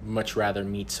 I'd much rather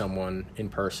meet someone in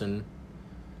person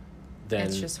than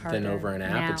over an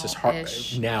app. It's just hard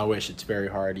now-ish. It's very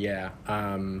hard, yeah.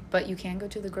 But you can go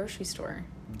to the grocery store.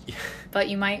 But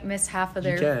you might miss half of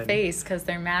their face because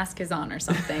their mask is on or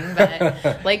something.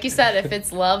 But like you said, if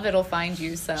it's love, it'll find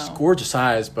you. So it's gorgeous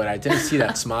eyes, but I didn't see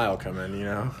that smile coming,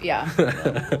 Yeah.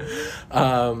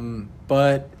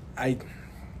 But I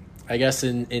guess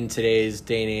in today's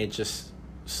day and age, just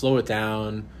slow it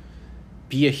down.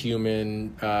 Be a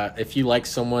human. If you like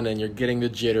someone and you're getting the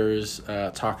jitters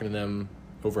talking to them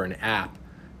over an app,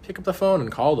 pick up the phone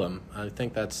and call them. I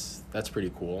think that's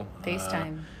pretty cool.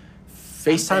 FaceTime.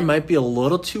 FaceTime might be a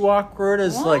little too awkward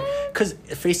What? because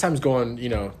FaceTime's going,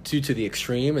 to the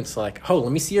extreme. It's like, oh,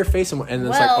 let me see your face. And it's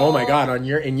like, Well, oh my God, in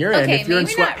your end, if you're in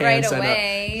maybe not sweatpants. right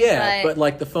away, but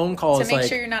like the phone call to is make like,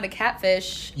 sure you're not a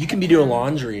catfish. you can be doing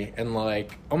laundry and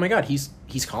like, oh my God, he's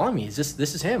calling me. This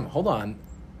is him. Hold on.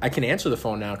 I can answer the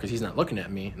phone now because he's not looking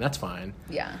at me, and that's fine.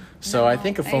 Yeah. So No, I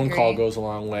think a phone call agree. goes a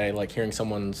long way, like hearing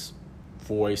someone's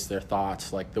voice, their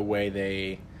thoughts, like the way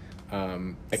they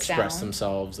express Sound.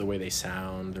 themselves, the way they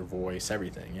sound, their voice,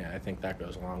 everything. Yeah, I think that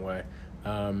goes a long way.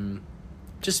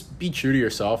 Just be true to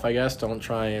yourself, I guess. Don't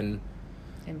try and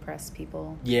Impress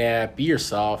people. be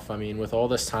yourself. I mean, with all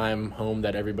this time home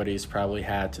that everybody's probably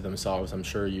had to themselves, I'm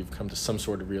sure you've come to some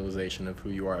sort of realization of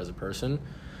who you are as a person.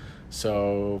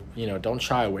 So, don't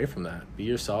shy away from that. Be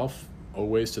yourself,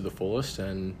 always to the fullest,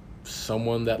 and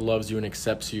someone that loves you and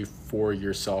accepts you for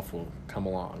yourself will come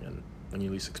along and when you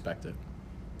least expect it.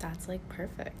 That's like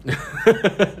perfect.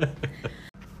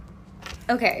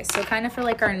 Okay, so kind of for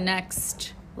like our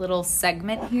next little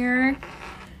segment here,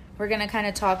 we're going to kind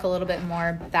of talk a little bit more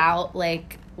about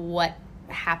like what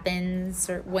happens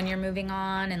or when you're moving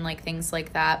on and like things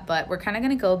like that. But we're kind of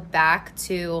going to go back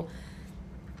to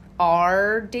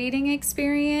our dating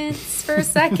experience for a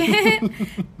second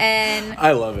and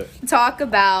I love it. talk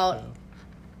about,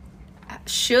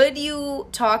 should you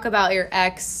talk about your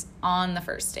ex on the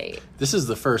first date? This is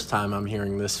the first time I'm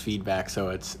hearing this feedback, so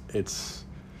it's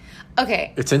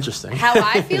Okay. it's interesting. How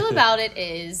I feel about it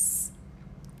is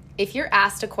if you're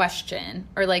asked a question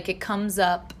or like it comes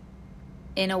up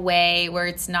in a way where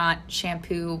it's not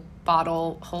shampoo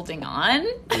bottle holding on,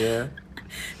 Yeah.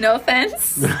 no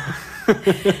offense,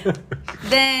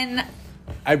 then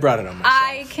I brought it on myself.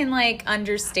 I can like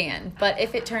understand. But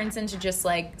if it turns into just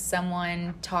like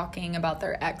someone talking about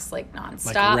their ex like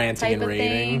nonstop like ranting type and of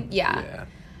raving. thing, yeah,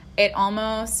 it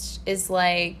almost is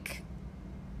like,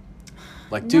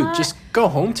 Like, dude, Not- just go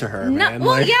home to her, man. well,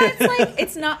 Like- yeah, it's like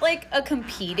it's not like a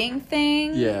competing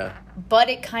thing. Yeah. But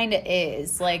it kind of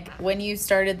is. Like, when you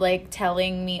started, like,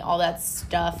 telling me all that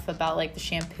stuff about, like, the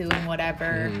shampoo and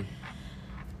whatever,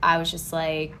 I was just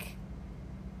like,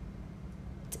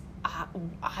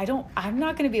 I'm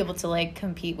not going to be able to, like,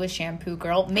 compete with Shampoo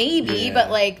Girl. Maybe, Yeah. but,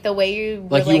 like, the way you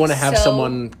Like, were, you want to have so-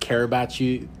 someone care about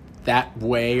you that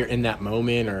way or in that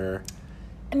moment, or...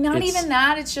 Not it's- even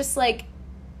that. It's just, like,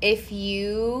 if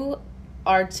you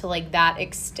are to, like, that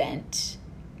extent...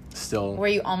 Still, where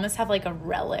you almost have like a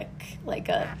relic, not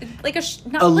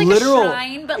a like literal a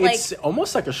shrine, but like, it's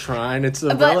almost like a shrine. It's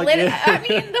a but relic. I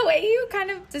mean, the way you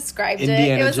kind of described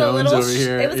Indiana it was Jones a little, over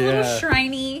here, it was a little yeah.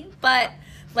 shriny, but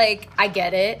like I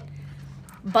get it.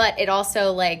 But it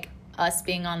also like us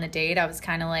being on the date, I was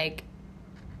kind of like,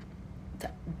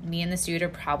 me and this dude are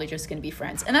probably just gonna be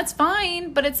friends, and that's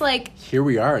fine. But it's like, Here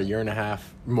we are, a year and a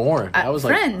half more. That was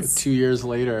friends. like 2 years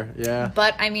later. Yeah,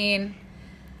 but I mean,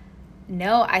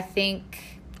 no, I think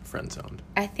friend zoned.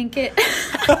 it.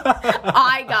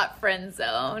 I got friend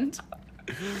zoned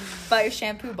by a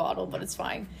shampoo bottle, but it's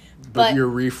fine. But you're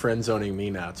re-friend zoning me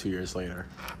now 2 years later,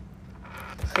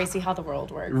 crazy how the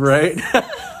world works, right?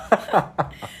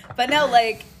 But no,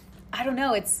 like I don't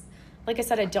know. It's like I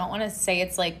said, I don't want to say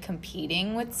it's like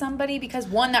competing with somebody because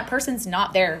one, that person's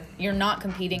not there. You're not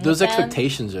competing. Those with them.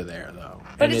 expectations are there, though.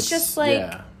 But And it's just like-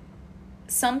 yeah.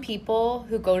 Some people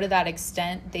who go to that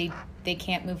extent, they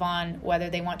can't move on whether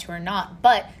they want to or not.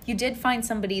 But you did find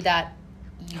somebody that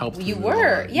Helped you move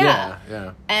were, on. yeah.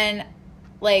 Yeah. And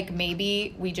like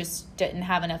maybe we just didn't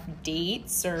have enough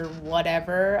dates or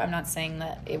whatever. I'm not saying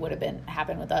that it would have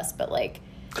happened with us, but like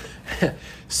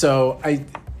So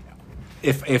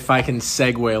if I can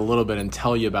segue a little bit and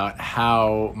tell you about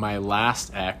how my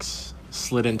last ex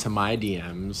slid into my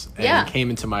DMs and Yeah. came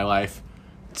into my life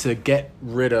to get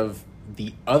rid of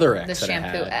the other ex The that I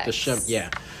shampoo had. ex. Yeah.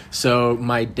 So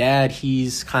my dad,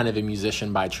 he's kind of a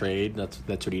musician by trade. That's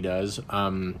what he does.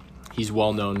 He's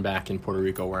well known back in Puerto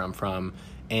Rico, where I'm from,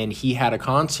 and he had a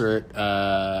concert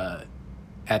at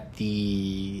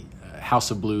the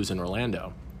House of Blues in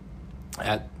Orlando,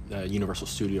 at Universal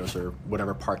Studios or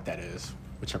whatever park that is,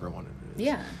 whichever one it is.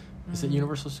 yeah. Is it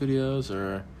Universal Studios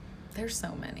or? There's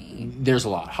so many. There's a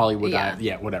lot. Hollywood.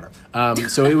 Yeah. Whatever.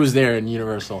 So it was there in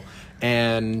Universal.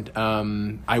 And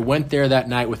I went there that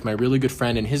night with my really good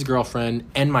friend and his girlfriend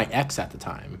and my ex at the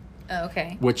time. Oh,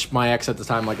 okay. Which my ex at the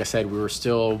time, like I said, we were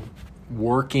still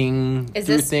working Is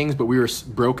through this things, but we were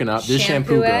broken up. This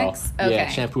Shampoo Shampoo Girl. ex? Okay. Yeah,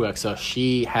 Shampoo Ex. So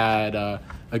she had a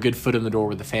good foot in the door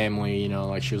with the family. You know,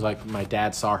 like she was like, my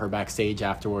dad saw her backstage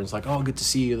afterwards, like, oh, good to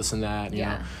see you, this and that. You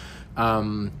Yeah.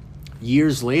 know.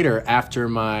 years later, after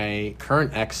my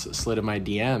current ex slid in my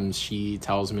DMs, she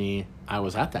tells me I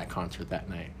was at that concert that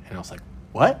night. And I was like,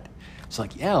 what? It's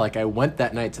like, yeah, like I went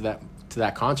that night to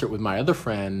that concert with my other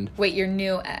friend. Wait, your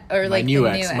new or my like new the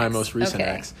ex, new ex? my most recent Okay.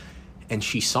 ex. And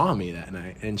she saw me that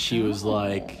night. And she was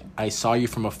like, I saw you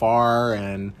from afar,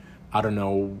 and I don't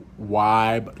know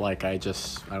why, but like I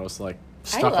was like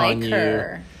stuck I like on you.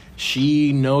 her.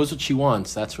 She knows what she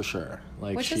wants, that's for sure.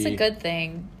 Like Which is a good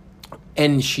thing.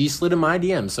 And she slid in my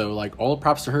DM, so like all the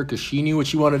props to her because she knew what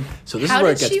she wanted. So this How is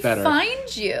where did it gets she better.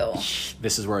 find you?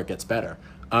 This is where it gets better.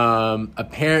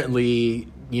 Apparently,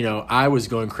 you know, I was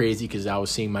going crazy because I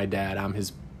was seeing my dad. I'm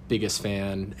his biggest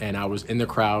fan, and I was in the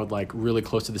crowd, like really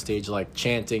close to the stage, like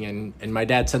chanting, and my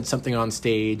dad said something on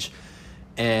stage,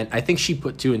 and I think she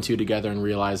put two and two together and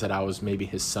realized that I was maybe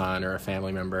his son or a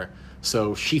family member.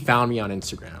 So she found me on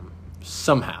Instagram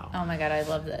somehow. Oh my God, I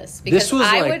love this. Because was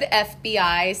I like- would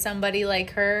FBI somebody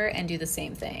like her and do the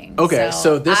same thing. Okay,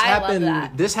 so this I love happened.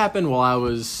 that. This happened while I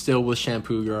was still with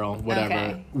Shampoo Girl. Whatever.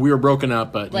 Okay. We were broken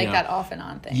up, but Like you know, that off and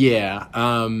on thing. Yeah.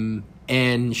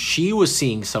 And she was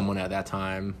seeing someone at that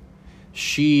time.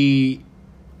 She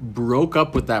broke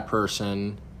up with that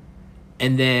person,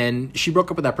 and then she broke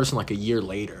up with that person like a year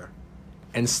later,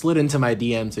 and slid into my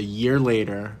DMs a year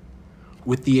later,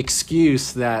 with the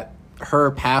excuse that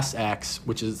her past ex,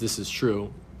 this is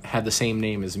true, had the same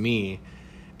name as me,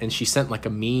 and she sent like a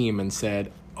meme and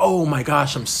said, "Oh my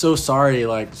gosh, I'm so sorry,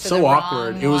 like so the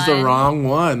awkward. wrong It was the one." wrong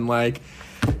one." Like,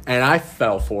 and I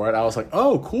fell for it. I was like,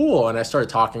 "Oh, cool," and I started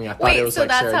talking. I thought it Wait, was so like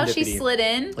that's how she serendipity. slid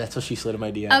in? That's how she slid in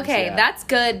my DMs. Okay, yeah. that's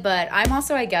good, but I'm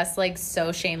also, I guess, like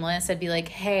so shameless. I'd be like,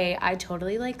 hey, I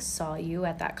totally like saw you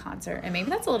at that concert. And maybe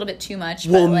that's a little bit too much.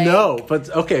 Well, but, like, no, but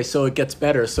okay, so it gets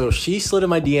better. So she slid in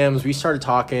my DMs. We started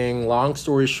talking. Long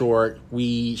story short,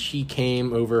 she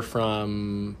came over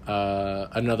from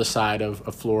another side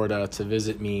of Florida to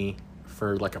visit me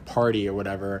for like a party or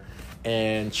whatever.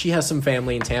 And she has some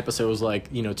family in Tampa, so it was like,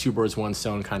 you know, two birds, one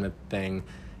stone kind of thing.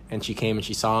 And she came and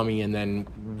she saw me, and then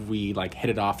we like hit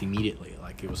it off immediately.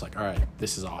 Like it was like, all right,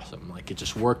 this is awesome. Like it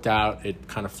just worked out. It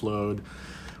kind of flowed.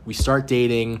 We start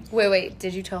dating. Wait,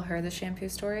 did you tell her the shampoo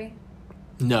story?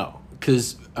 No,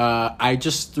 because I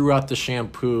just threw out the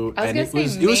shampoo, I was and gonna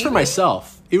say it was for maybe.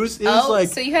 myself. It was like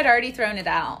so you had already thrown it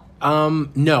out.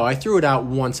 no, I threw it out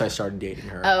once I started dating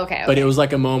her. Oh, okay, But okay. it was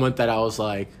like a moment that I was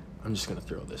like, I'm just gonna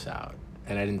throw this out,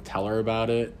 and I didn't tell her about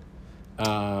it.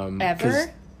 'Cause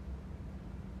Ever?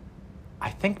 I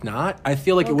think not. I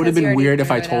feel like Well, it would have 'cause you been already weird if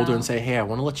threw I it told her and out. say, "Hey, I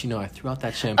want to let you know I threw out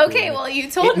that shampoo." Okay, And well,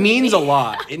 you told it means me. a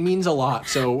lot. It means a lot.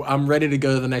 So I'm ready to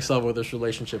go to the next level with this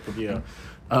relationship with you.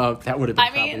 That would have been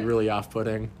probably really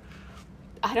off-putting.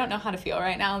 I don't know how to feel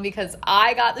right now because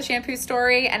I got the shampoo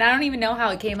story and I don't even know how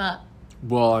it came up.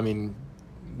 Well, I mean,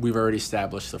 we've already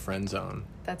established the friend zone.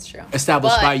 That's true.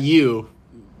 Established But- by you.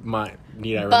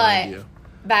 Need I remind you?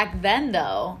 Back then,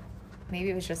 though, maybe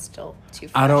it was just still too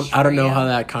fresh. I don't for know you. how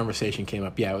that conversation came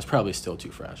up. Yeah, it was probably still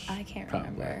too fresh. I can't Probably.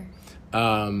 remember.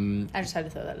 Um, I just had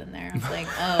to throw that in there. I was like,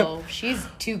 oh, she's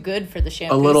too good for the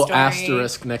shampoo a little story.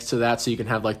 asterisk next to that, so you can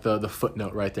have like the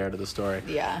footnote right there to the story.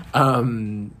 Yeah.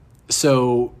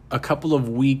 So a couple of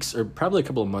weeks, or probably a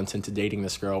couple of months into dating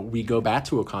this girl, we go back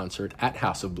to a concert at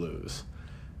House of Blues.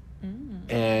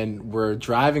 And we're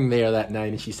driving there that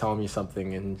night, and she's telling me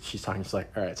something, and she's like,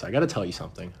 all right, so I got to tell you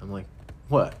something. I'm like,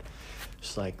 what?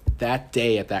 She's like, that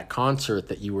day at that concert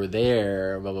that you were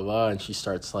there, blah, blah, blah. And she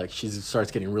starts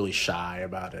getting really shy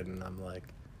about it. And I'm like,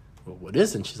 well, what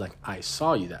is it? And she's like, I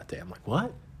saw you that day. I'm like,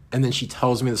 what? And then she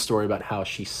tells me the story about how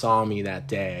she saw me that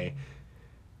day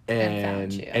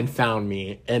and found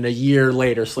me. And a year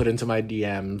later slid into my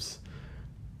DMs.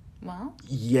 Well,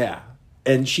 Yeah.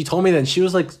 And she told me that, and she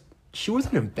was like, she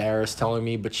wasn't embarrassed telling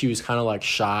me, but she was kind of like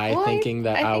shy, thinking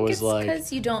that I think was it's like,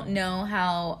 because you don't know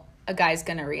how a guy's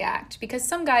gonna react. Because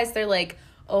some guys, they're like,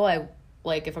 oh, I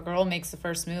like if a girl makes the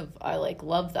first move, I like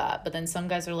love that. But then some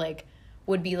guys are like,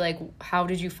 would be like, how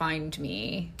did you find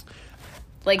me?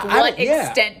 Like, what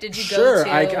extent did you go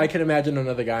to? I can imagine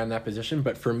another guy in that position,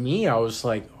 but for me, I was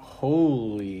like,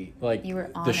 holy, like You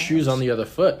were the shoes honored. on the other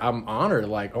foot. I'm honored.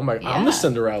 Like, oh my, I'm the Yeah.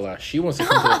 Cinderella. She wants to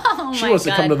come to, Oh she my wants to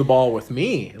come God. to the ball with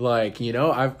me. Like, you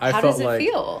know, I How felt does it like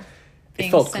feel? Being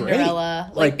felt great. Cinderella,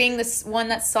 Like- like being this one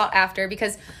that's sought after,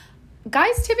 because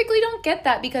guys typically don't get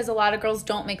that because a lot of girls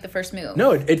don't make the first move.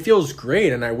 no, it feels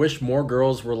great, and I wish more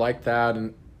girls were like that,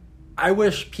 and I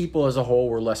wish people as a whole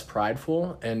were less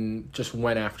prideful and just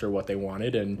went after what they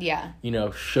wanted, and Yeah. you know,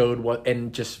 showed what,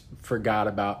 and just forgot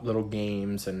about little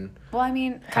games and Well, I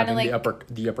mean, kind having of like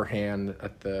the upper hand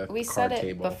at the we card said it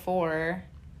table. before.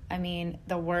 I mean,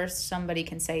 the worst somebody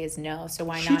can say is no. So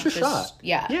why Shoot not your just shot.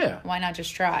 Yeah. Why not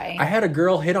just try? I had a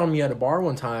girl hit on me at a bar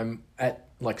one time at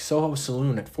like Soho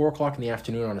Saloon at 4:00 in the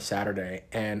afternoon on a Saturday,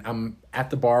 and I'm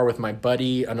at the bar with my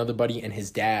buddy, another buddy, and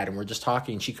his dad, and we're just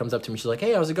talking. She comes up to me, she's like,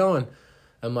 "Hey, how's it going?"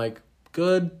 I'm like,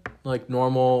 "Good," like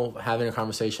normal, having a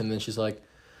conversation. And then she's like,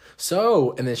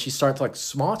 "So," and then she starts like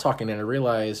small talking, and I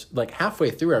realize, like halfway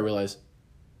through, I realize,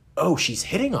 oh, she's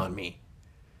hitting on me.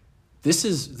 This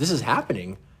is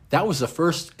happening. That was the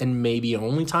first and maybe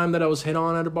only time that I was hit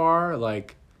on at a bar,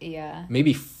 like. Yeah.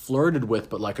 Maybe flirted with,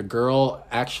 but like a girl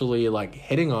actually like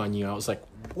hitting on you. I was like,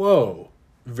 whoa,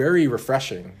 very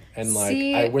refreshing. And like,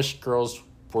 I wish girls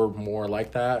were more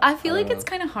like that. I feel like it's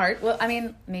kind of hard. Well, I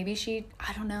mean, maybe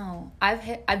I don't know.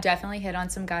 I've definitely hit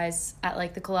on some guys at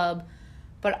like the club,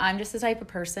 but I'm just the type of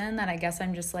person that I guess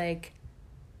I'm just like,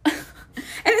 and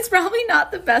it's probably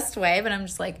not the best way, but I'm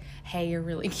just like, hey, you're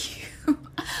really cute.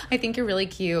 I think you're really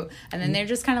cute. And then they're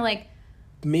just kind of like,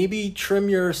 maybe trim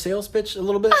your sales pitch a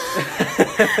little bit.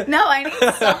 No, I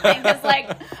need something. Because, like,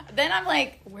 then I'm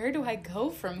like, where do I go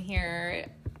from here?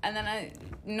 And then I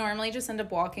normally just end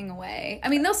up walking away. I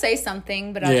mean, they'll say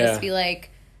something, but I'll just be like,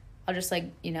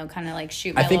 kind of like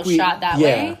shoot my little shot that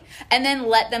way. And then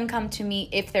let them come to me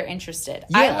if they're interested.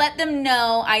 Yeah. I let them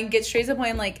know. I get straight to the point.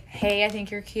 I'm like, hey, I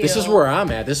think you're cute. This is where I'm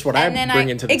at. This is what I bring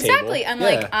into the table. Exactly. I'm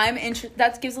like, I'm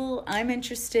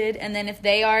interested. And then if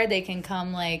they are, they can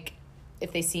come like,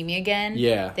 if they see me again,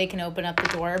 they can open up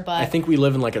the door. But I think we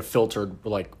live in like a filtered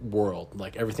like world.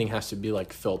 Like everything has to be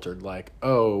like filtered. Like,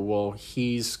 oh, well,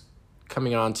 he's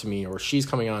coming on to me or she's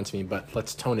coming on to me, but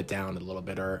let's tone it down a little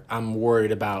bit. Or I'm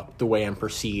worried about the way I'm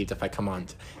perceived if I come on.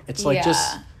 It's like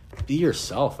just be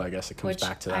yourself. I guess it comes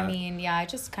back to that. I mean, I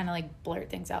just kind of like blurt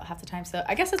things out half the time. So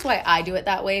I guess that's why I do it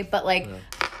that way. But like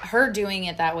her doing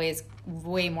it that way is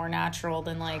way more natural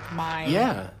than like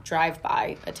my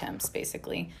drive-by attempts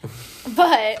basically.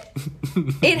 But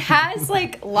it has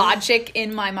like logic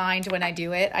in my mind when I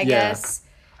do it, I guess.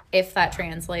 If that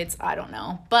translates, I don't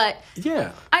know. But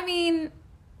I mean,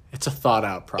 it's a thought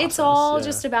out process. It's all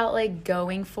just about like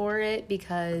going for it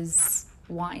because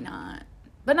why not?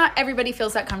 But not everybody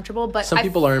feels that comfortable. But some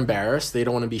people are embarrassed. They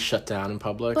don't want to be shut down in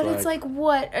public. But it's like,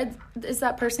 what? Is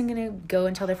that person going to go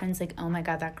and tell their friends, like, oh, my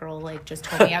God, that girl, like, just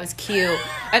told me I was cute.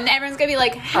 And everyone's going to be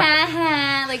like, ha,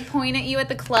 ha, like, point at you at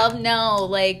the club. No,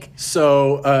 like.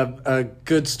 So a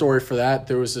good story for that.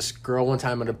 There was this girl one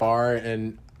time at a bar,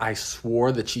 and I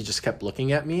swore that she just kept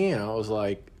looking at me. And I was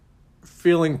like,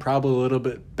 feeling probably a little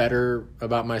bit better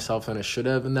about myself than I should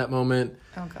have in that moment.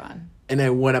 Oh, God. And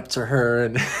I went up to her,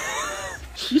 and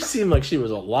she seemed like she was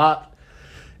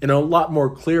in a lot more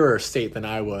clearer state than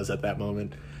I was at that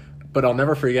moment. But I'll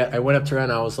never forget, I went up to her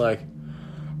and I was like,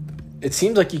 it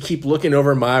seems like you keep looking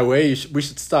over my way. We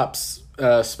should stop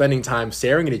spending time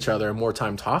staring at each other and more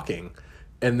time talking.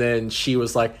 And then she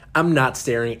was like, I'm not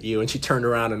staring at you. And she turned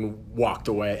around and walked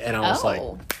away. And I was like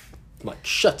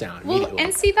shut down immediately. Well,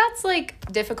 and see, that's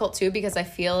like difficult too, because I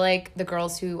feel like the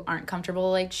girls who aren't comfortable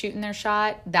like shooting their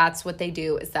shot, that's what they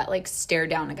do, is that like stare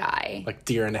down a guy. Like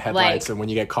deer in the headlights, and when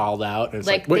you get called out, and it's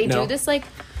like wait, they do this like,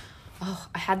 oh,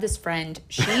 I had this friend.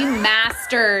 She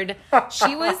mastered.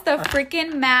 She was the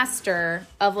freaking master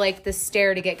of like the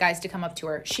stare to get guys to come up to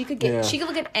her. She could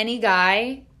look at any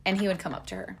guy and he would come up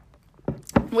to her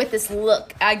with this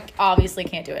look. I obviously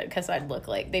can't do it because I'd look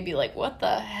like, they'd be like, what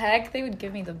the heck? They would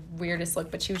give me the weirdest look,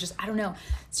 but she was just, I don't know.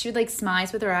 She would like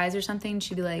smize with her eyes or something.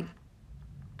 She'd be like,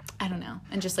 I don't know,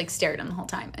 and just like stare at them the whole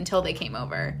time until they came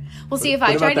over. Well, see, if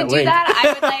I tried to do that,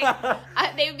 I would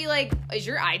like, they would be like, is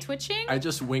your eye twitching? I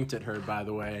just winked at her, by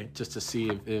the way, just to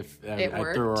see if I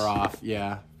threw her off.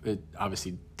 Yeah, it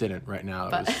obviously didn't right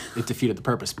now. It defeated the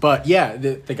purpose. But yeah,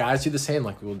 the guys do the same.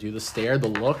 Like, we'll do the stare, the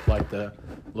look, like the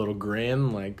little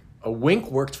grin. Like, a wink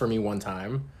worked for me one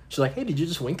time. She's like, hey, did you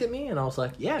just wink at me? And I was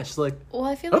like, yeah. She's like, well,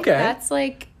 I feel like that's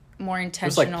like more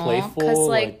intentional. It was like playful. Because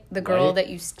like the girl that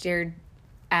you stared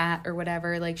at or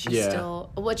whatever, like she's still,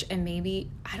 and maybe,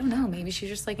 I don't know, maybe she's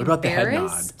just like what about embarrassed.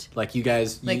 The head nod? Like you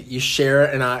guys, like, you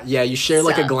share you share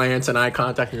like a glance and eye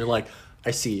contact, and you're like,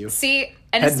 I see you. See,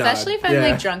 and head especially nod. If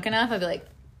I'm like drunk enough, I'd be like,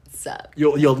 sup.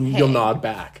 You'll nod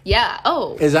back. Yeah.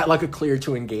 Oh. Is that like a clear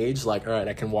to engage? Like, all right,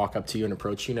 I can walk up to you and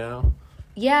approach you now?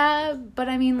 Yeah, but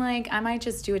I mean, like, I might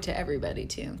just do it to everybody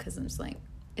too, because I'm just like,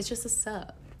 it's just a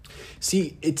sup.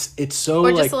 See, it's so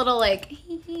or just a little like.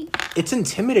 It's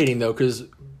intimidating though, because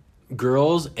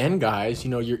girls and guys,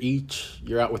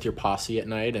 you're out with your posse at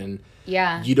night, and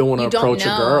Yeah. You don't want to You don't approach a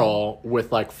know. girl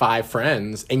with like 5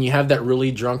 friends, and you have that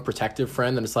really drunk protective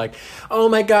friend that it's like, oh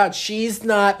my God, she's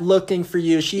not looking for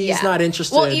you. She's Yeah. not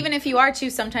interested. Well, even if you are too,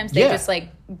 sometimes they Yeah. just like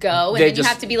go, and They then you just-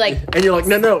 have to be like, and you're like,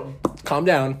 no, calm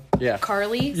down. Yeah.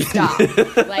 Carly, stop.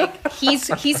 Like he's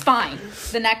fine.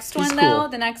 The next one He's though, cool.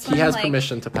 the next He one, has like,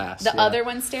 permission to pass. the yeah. other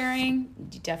one staring,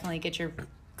 you definitely get your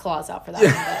claws out for that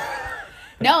one.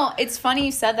 But no, it's funny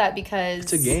you said that because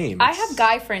It's a game. I have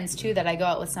guy friends too that I go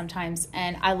out with sometimes,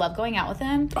 and I love going out with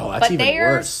them. Oh, that's but even they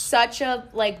are worse. such a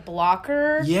like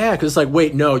blocker. Yeah, because it's like,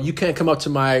 wait, no, you can't come up to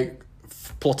my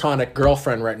platonic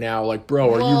girlfriend right now. Like,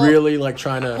 bro, are Well- you really like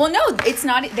trying to? Well, no, it's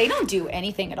not. They don't do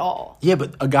anything at all. Yeah,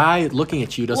 but a guy looking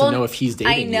at you doesn't know if he's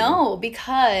dating I you. know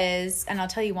because, and I'll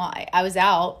tell you why. I was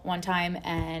out one time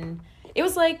and it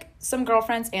was like some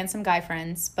girlfriends and some guy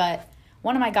friends, but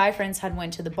one of my guy friends had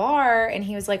went to the bar and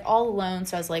he was like all alone.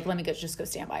 So I was like, let me just go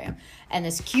stand by him. And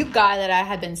this cute guy that I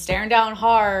had been staring down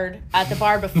hard at the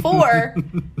bar before,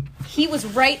 he was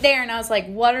right there. And I was like,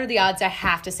 what are the odds I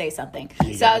have to say something? So I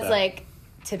was gotta. like,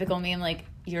 typical me. I'm like,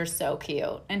 you're so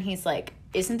cute. And he's like,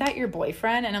 isn't that your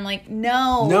boyfriend? And I'm like,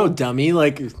 no. No, dummy.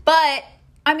 Like, But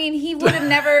I mean, he would have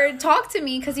never talked to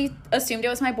me because he assumed it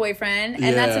was my boyfriend, and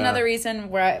that's Yeah. another reason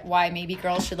why maybe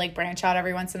girls should like branch out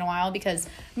every once in a while, because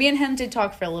me and him did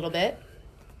talk for a little bit,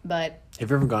 but have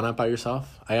you ever gone out by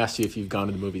yourself? I asked you if you've gone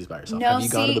to the movies by yourself. No, have you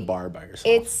gone to see, the bar by yourself?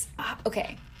 it's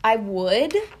okay. I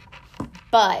would,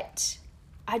 but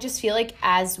I just feel like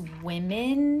as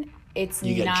women, it's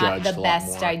You get not judged the a lot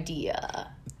best more.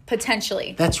 idea.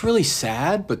 Potentially. That's really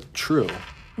sad, but true.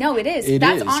 No, it is. It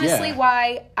That's is, honestly yeah.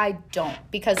 why I don't,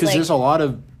 because Because like there's a lot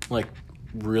of like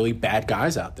really bad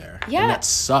guys out there. Yeah. And that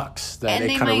sucks. That And it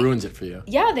they kind of might- ruins it for you.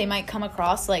 yeah, they might come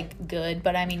across like good,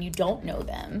 but I mean, you don't know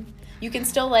them. You can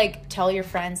still like tell your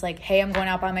friends like, "Hey, I'm going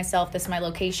out by myself. This is my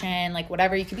location." Like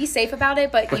whatever. You can be safe about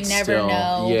it, but you never still,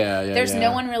 know. yeah, There's yeah.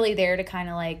 no one really there to kind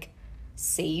of like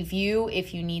save you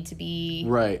if you need to be.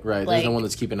 Right. There's Like- no one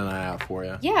that's keeping an eye out for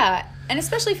you. Yeah, and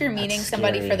especially if you're meeting That's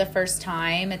somebody scary. for the first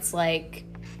time, it's like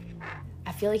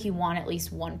I feel like you want at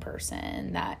least one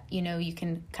person that you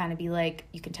can kind of be like,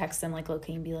 you can text them like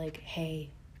locally and be like, "Hey,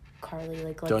 Carly,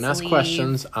 like let's Don't ask leave.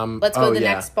 questions. Let's go to the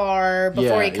yeah. next bar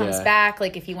before Yeah, he comes yeah. back.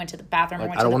 Like if he went to the bathroom or Like,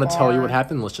 went I to don't the want to tell you bar. what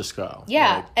happened. Let's just go.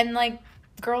 Yeah, Like, and like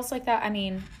girls like that. I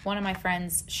mean, one of my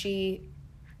friends, she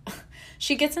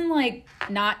gets in like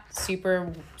not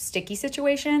super sticky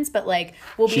situations, but like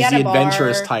we'll be she's at a the bar.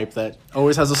 adventurous type that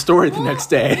always has a story the next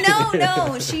day.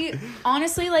 No. She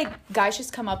honestly, like, guys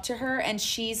just come up to her and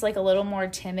she's like a little more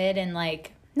timid and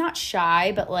like not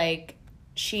shy, but like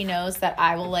she knows that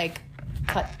I will like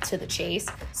cut to the chase.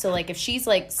 So like if she's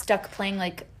like stuck playing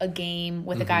like a game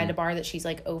with a guy at a bar that she's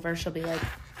like over, she'll be like,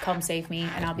 "Come save me,"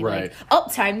 and I'll be Right. like, "Oh,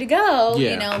 time to go."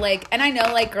 Yeah. You know, like, and I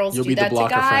know like girls You'll do be the that to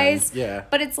blocker guys. friend. Yeah.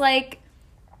 But it's like,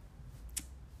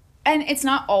 and it's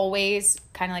not always,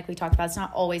 kind of like we talked about, it's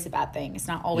not always a bad thing. It's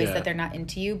not always Yeah. that they're not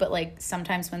into you, but like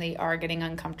sometimes when they are getting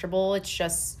uncomfortable, it's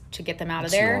just to get them out of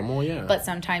It's there. normal, yeah. But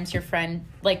sometimes your friend,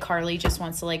 like Carly, just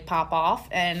wants to like pop off,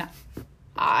 and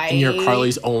And you're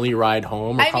Carly's only ride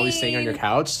home, or I Carly's staying on your mean-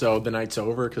 couch, so the night's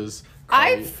over because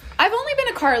I've only been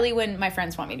a Carly when my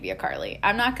friends want me to be a Carly.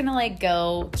 I'm not gonna like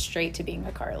go straight to being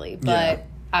a Carly, but Yeah.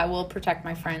 I will protect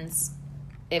my friends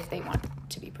if they want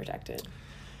to be protected.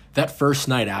 that first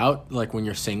night out, like when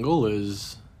you're single,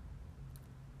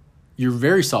 you're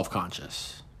very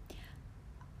self-conscious.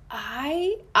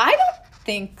 I don't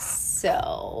think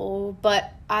so,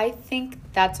 but I think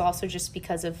that's also just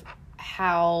because of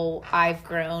how I've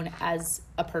grown as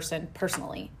a person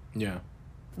personally. Yeah.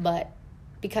 But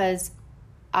because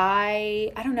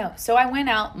I don't know. So I went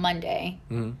out Monday.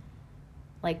 Mhm.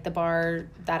 Like the bar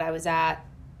that I was at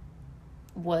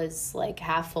was like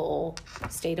half full,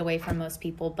 stayed away from most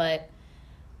people, but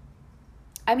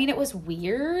I mean it was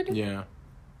weird, Yeah.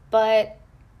 but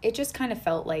it just kind of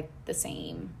felt like the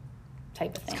same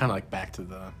type of thing. Kind of like back to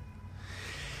the.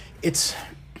 It's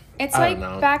It's I like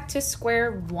don't know. back to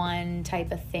square one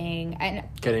type of thing. And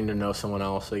getting to know someone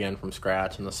else again from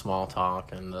scratch and the small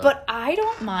talk and the. but I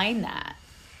don't mind that.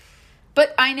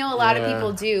 But I know a lot of Yeah.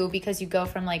 people do, because you go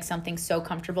from like something so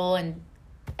comfortable and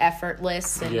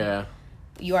effortless and yeah.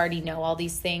 you already know all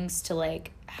these things to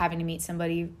like having to meet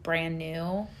somebody brand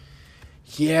new.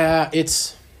 Yeah,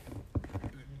 it's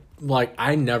like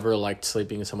I never liked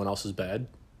sleeping in someone else's bed.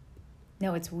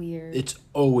 No, it's weird. It's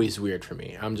always weird for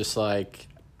me. I'm just like,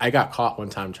 I got caught one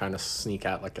time trying to sneak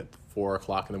out like at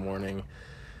 4:00 in the morning.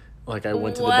 Like I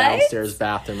went to the What? downstairs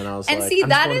bathroom and I was and like, see, I'm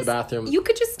just that going to is, the bathroom. you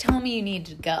could just tell me you need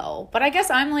to go. But I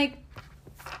guess I'm like,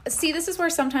 see, this is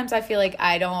where sometimes I feel like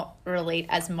I don't relate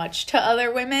as much to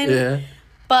other women. Yeah.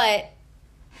 But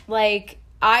Like,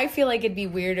 I feel like it'd be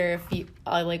weirder if you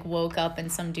like woke up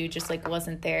and some dude just like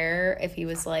wasn't there. If he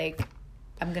was like,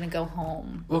 I'm gonna go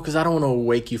home. Well, because I don't want to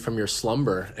wake you from your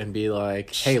slumber and be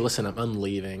like, hey, listen, I'm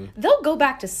leaving. They'll go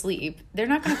back to sleep. They're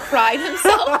not gonna cry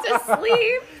themselves to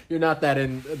sleep. You're not that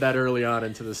early on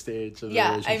into the stage of the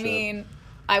relationship. I mean,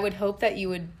 I would hope that you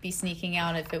would be sneaking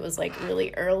out if it was like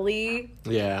really early.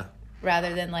 Yeah.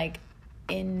 Rather than like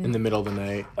in the middle of the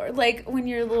night, or like when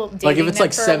you're a little dating like if it's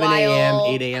like 7 a.m.,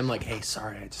 8 a.m. Like, hey,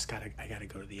 sorry, I gotta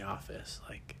go to the office.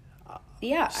 Like,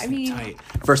 I mean, tight.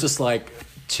 Versus like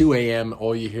 2 a.m.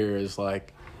 all you hear is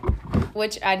like,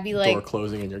 which I'd be like, door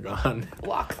closing and you're gone.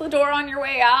 Lock the door on your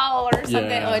way out or something.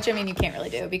 Yeah. Which I mean, you can't really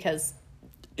do because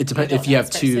it depends if you have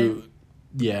two.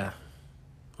 Yeah,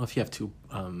 well, if you have two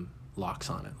locks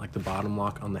on it, like the bottom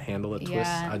lock on the handle that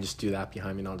twists, I just do that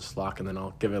behind me and I'll just lock, and then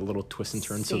I'll give it a little twist and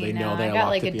turn so they know they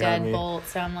locked it behind me. I got like a deadbolt,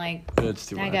 so I'm like, it's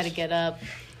too much. I gotta get up.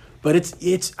 But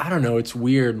it's I don't know, it's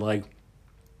weird, like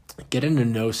getting to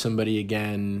know somebody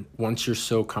again once you're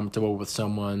so comfortable with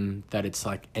someone that it's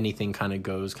like anything kind of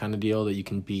goes kind of deal, that you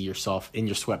can be yourself in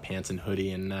your sweatpants and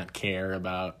hoodie and not care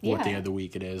about what day of the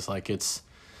week it is. Like, it's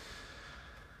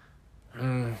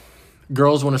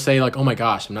girls want to say like, oh my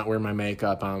gosh, I'm not wearing my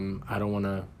makeup, I don't want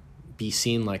to be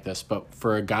seen like this. But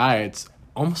for a guy, it's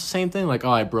almost the same thing. Like,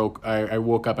 oh, I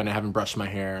woke up and I haven't brushed my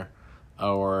hair,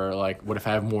 or like, what if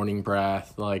I have morning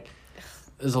breath? Like,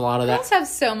 there's a lot of that. Girls have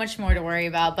so much more to worry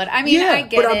about, but I mean, I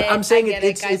get it. I'm saying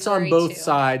it's on both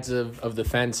sides of the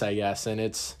fence, I guess, and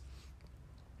it's,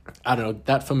 I don't know,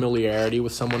 that familiarity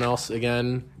with someone else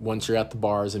again. Once you're at the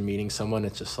bars and meeting someone,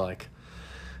 it's just like,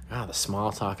 the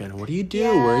small talk and what do you do?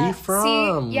 Where are you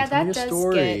from? See, yeah, Tell that does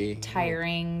story. Get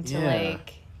tiring to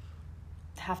like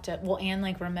have to and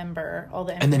like remember all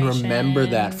the information. And then remember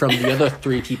that from the other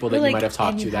 3 people that you might have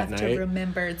talked to that night. You have to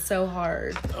remember. It's so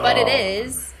hard, but it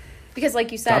is. Because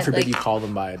like you said, God forbid you call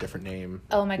them by a different name.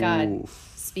 Oh my God.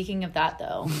 Oof. Speaking of that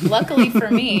though, luckily for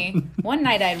me, one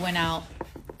night I went out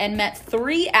and met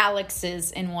 3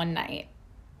 Alexes in one night.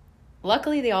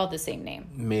 Luckily they all have the same name.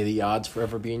 May the odds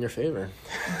forever be in your favor.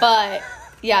 But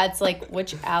yeah, it's like,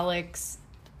 which Alex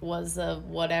was a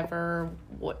whatever.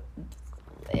 What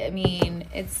I mean,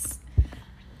 it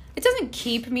doesn't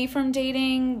keep me from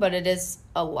dating, but it is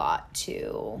a lot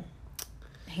to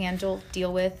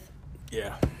deal with.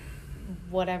 Yeah.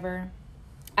 Whatever.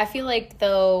 I feel like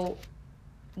though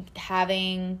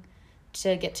having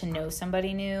to get to know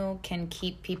somebody new can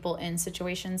keep people in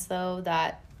situations though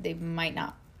that they might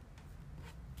not,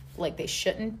 like, they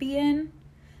shouldn't be in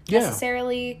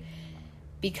necessarily,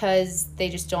 because they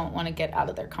just don't want to get out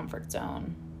of their comfort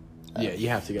zone. Yeah, you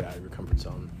have to get out of your comfort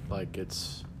zone. Like,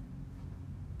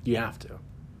 you have to.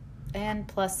 And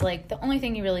plus, like, the only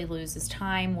thing you really lose is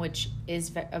time, which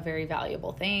is a very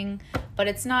valuable thing. But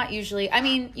it's not usually... I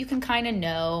mean, you can kind of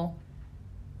know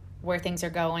where things are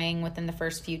going within the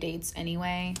first few dates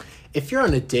anyway. If you're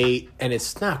on a date and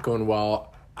it's not going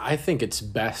well, I think it's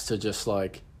best to just,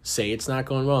 like, say it's not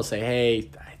going well and say, hey...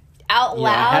 Out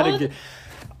loud?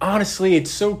 Honestly,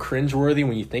 it's so cringeworthy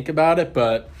when you think about it,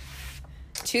 but...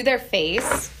 To their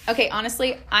face. Okay,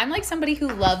 honestly, I'm, like, somebody who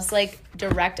loves, like,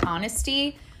 direct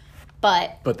honesty...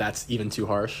 But that's even too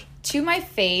harsh. To my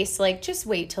face, like, just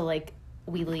wait till, like,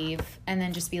 we leave. And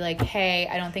then just be like, hey,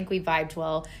 I don't think we vibed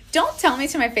well. Don't tell me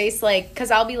to my face, like, because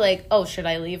I'll be like, oh, should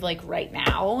I leave, like, right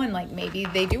now? And, like, maybe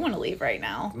they do want to leave right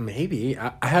now. Maybe.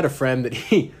 I had a friend that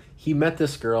he met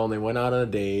this girl and they went out on a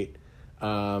date.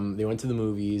 They went to the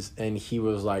movies and he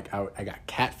was like, I got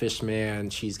catfish,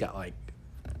 man. She's got, like,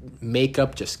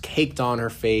 makeup just caked on her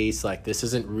face. Like, this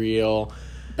isn't real.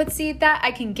 But see, that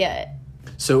I can get.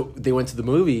 So they went to the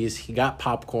movies, he got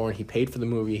popcorn, he paid for the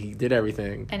movie, he did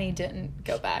everything. And he didn't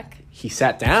go back. He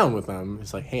sat down with them.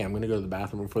 He's like, hey, I'm going to go to the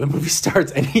bathroom before the movie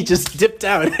starts. And he just dipped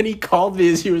out. And he called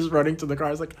me as he was running to the car.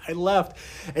 I was like, I left.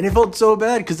 And it felt so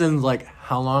bad because then, like,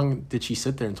 how long did she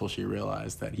sit there until she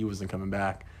realized that he wasn't coming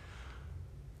back?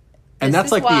 And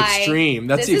that's like the extreme.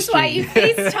 This is why you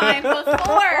FaceTime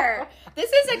before.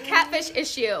 This is a catfish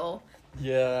issue.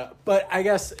 Yeah, but I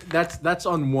guess that's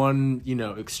on one,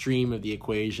 extreme of the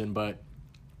equation. But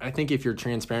I think if you're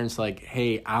transparent, it's like,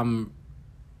 hey, I'm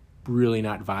really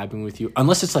not vibing with you.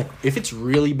 Unless it's like, if it's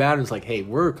really bad, it's like, hey,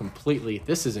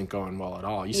 this isn't going well at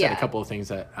all. You said a couple of things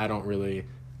that I don't really,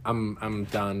 I'm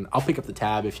done. I'll pick up the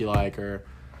tab if you like, or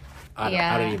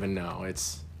I don't even know.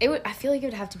 I feel like it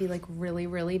would have to be like really,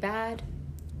 really bad.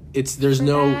 There's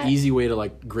no easy way to,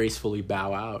 like, gracefully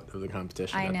bow out of the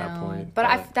competition at that point.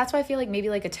 But that's why I feel like maybe,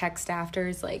 like, a text after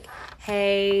is like,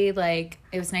 hey, like,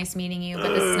 it was nice meeting you, but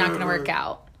this is not going to work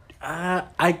out.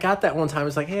 I got that one time.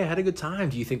 It's like, hey, I had a good time.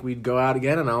 Do you think we'd go out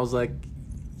again? And I was like,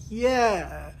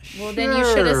 yeah. Well, then you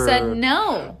should have said Sure.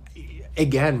 no.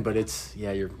 Again, but it's,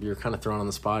 yeah, you're kind of thrown on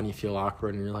the spot and you feel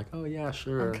awkward and you're like, oh, yeah,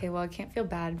 sure. Okay, well, I can't feel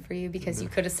bad for you because you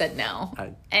could have said no.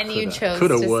 And you chose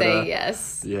coulda, to woulda. say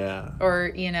yes. Yeah.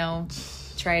 Or,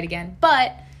 try it again.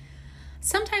 But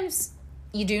sometimes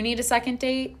you do need a second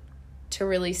date to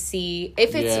really see.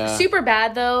 If it's super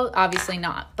bad, though, obviously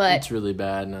not. But it's really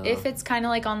bad now. if it's kind of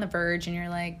like on the verge and you're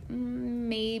like,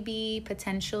 maybe,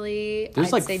 potentially,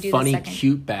 There's I'd say do funny, the second.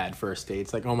 cute bad first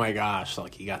dates. Like, oh my gosh,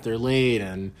 like he got there late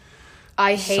and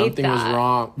I hate something that. was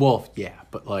wrong. Well, yeah,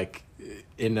 but like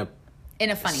in a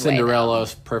funny Cinderella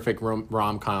way, perfect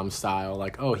rom-com style.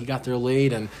 Like, oh, he got there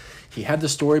late and he had the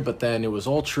story, but then it was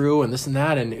all true and this and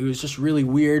that, and it was just really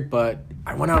weird. But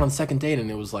I went out on the second date and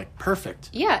it was like perfect.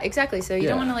 Yeah, exactly. So you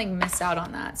don't Yeah. want to like miss out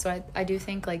on that. So I do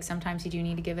think like sometimes you do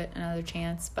need to give it another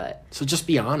chance. But So just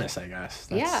be honest, I guess.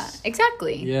 yeah,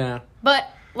 exactly. Yeah. But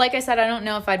like I said, I don't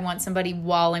know if I'd want somebody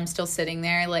while I'm still sitting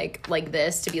there like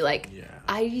this to be like, Yeah.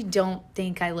 I don't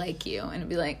think I like you, and it'd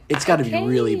be like, It's got to be okay.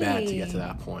 really bad to get to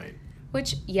that point.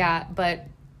 Which, yeah, but,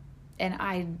 and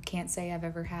I can't say I've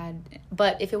ever had,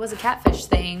 but if it was a catfish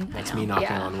thing, That's I know, me knocking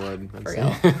yeah, on wood. for That's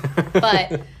real. it.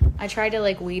 But I try to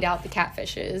like weed out the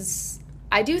catfishes.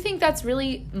 I do think that's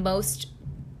really most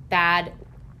bad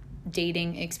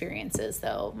dating experiences,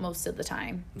 though, most of the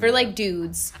time for like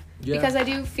dudes, because I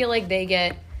do feel like they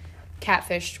get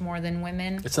catfished more than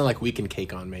women. It's not like we can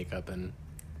cake on makeup, and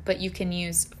But you can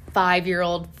use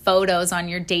 5-year-old photos on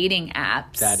your dating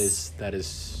apps. that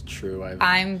is true.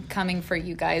 I'm coming for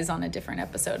you guys on a different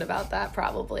episode about that,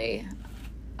 probably.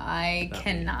 I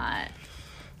cannot.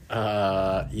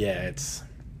 Yeah, it's,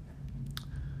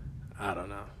 I don't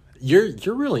know.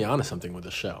 You're really onto something with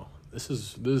the show. This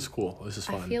is cool. This is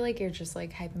fun. I feel like you're just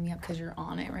like hyping me up because you're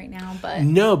on it right now, but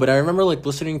No, but I remember like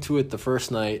listening to it the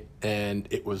first night, and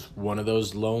it was one of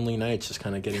those lonely nights, just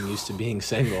kind of getting used to being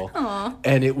single. Aw.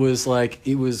 And it was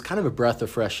kind of a breath of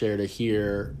fresh air to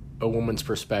hear a woman's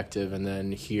perspective and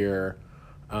then hear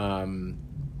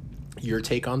your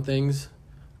take on things.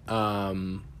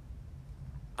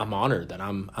 I'm honored that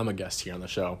I'm a guest here on the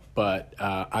show, but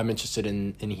I'm interested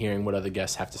in hearing what other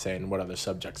guests have to say and what other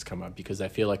subjects come up, because I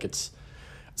feel like it's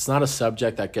not a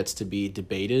subject that gets to be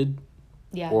debated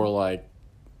yeah. or like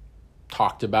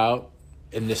talked about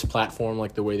in this platform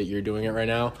like the way that you're doing it right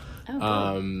now. Oh,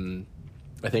 cool.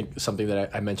 I think something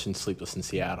that I mentioned, Sleepless in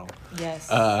Seattle. Yes.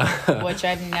 Which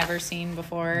I've never seen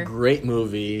before. Great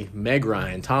movie. Meg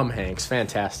Ryan, Tom Hanks,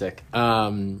 fantastic.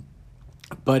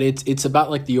 But it's about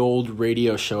like the old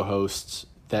radio show hosts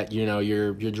that,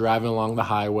 you're driving along the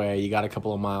highway, you got a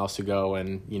couple of miles to go,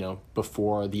 and,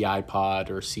 before the iPod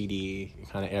or CD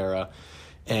kind of era,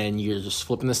 and you're just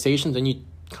flipping the stations and you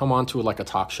come onto like a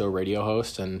talk show radio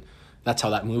host, and that's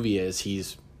how that movie is.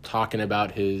 He's talking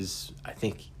about I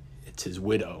think it's his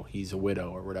widow. He's a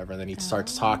widow or whatever, and then he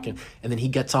starts talking, and then he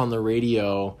gets on the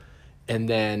radio, and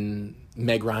then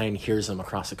Meg Ryan hears him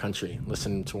across the country,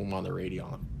 listening to him on the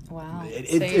radio. Wow.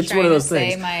 It's one of those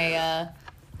things. Say my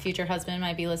future husband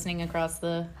might be listening across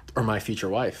the... Or my future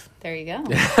wife. There you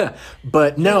go.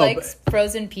 But no. He likes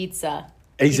frozen pizza.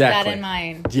 Exactly. Keep that in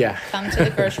mind. Yeah. Come to the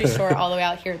grocery store all the way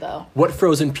out here, though. What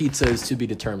frozen pizza is to be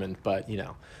determined, but,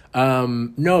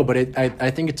 No, but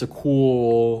I think it's a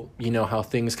cool, how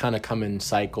things kind of come in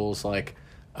cycles, like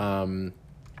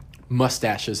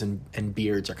mustaches and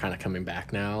beards are kind of coming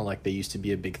back now. Like they used to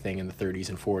be a big thing in the 30s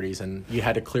and 40s, and you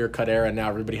had a clear-cut era, and now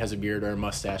everybody has a beard or a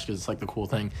mustache because it's like the cool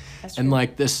thing. That's and true.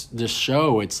 like this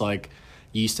show, it's like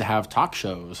you used to have talk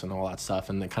shows and all that stuff,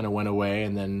 and it kind of went away,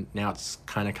 and then now it's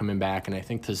kind of coming back, and I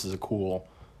think this is a cool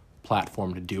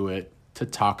platform to do it, to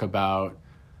talk about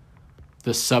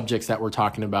the subjects that we're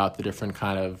talking about, the different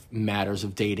kind of matters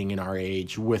of dating in our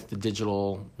age with the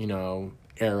digital,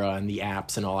 era and the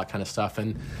apps and all that kind of stuff.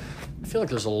 And I feel like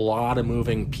there's a lot of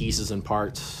moving pieces and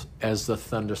parts as the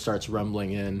thunder starts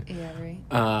rumbling in. Yeah, right.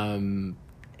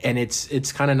 And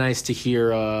it's kind of nice to hear,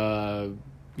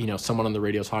 someone on the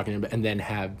radio talking about, and then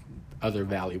have other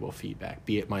valuable feedback,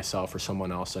 be it myself or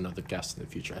someone else, another guest in the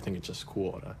future. I think it's just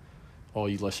cool to all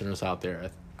you listeners out there.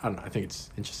 I don't know. I think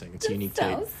it's interesting. It's a unique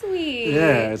take. So sweet.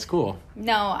 Yeah, it's cool.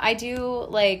 No, I do,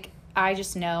 I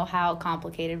just know how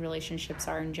complicated relationships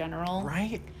are in general.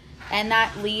 Right? And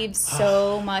that leaves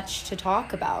so much to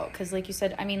talk about. Because like you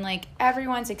said,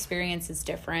 everyone's experience is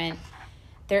different.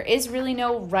 There is really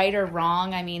no right or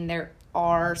wrong. There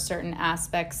are certain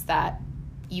aspects that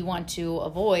you want to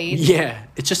avoid. Yeah,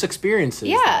 it's just experiences.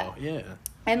 Yeah. Though. Yeah.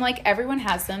 And everyone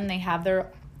has them. They have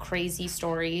their crazy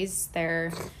stories,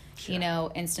 their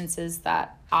instances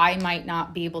that I might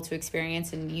not be able to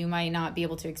experience, and you might not be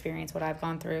able to experience what I've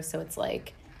gone through. So it's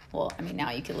Well, I mean,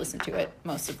 now you can listen to it,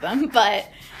 most of them, but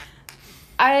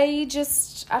I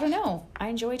don't know. I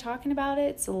enjoy talking about it.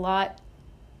 It's a lot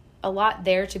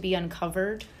there to be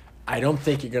uncovered. I don't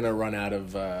think you're going to run out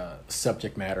of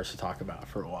subject matters to talk about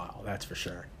for a while. That's for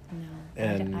sure. No,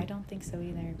 And I don't think so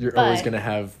either. You're always going to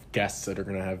have guests that are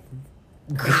going to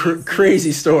have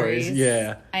crazy stories.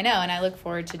 Yeah. I know, and I look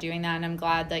forward to doing that, and I'm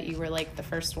glad that you were, like, the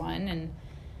first one, and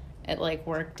it, like,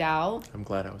 worked out. I'm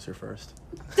glad I was your first.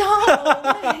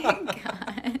 Oh, my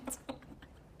God.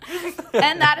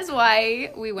 And that is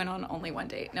why we went on only one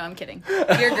date. No, I'm kidding.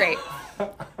 You're great.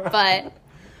 But...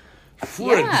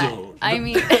 yeah, I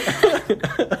mean, I'm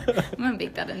going to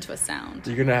make that into a sound.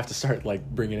 You're going to have to start, like,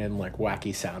 bringing in, like,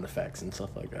 wacky sound effects and stuff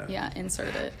like that. Yeah,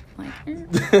 insert it. Like,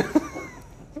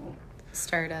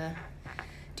 start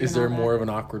Is there more of an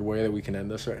awkward way that we can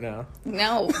end this right now?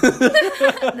 No.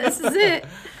 This is it.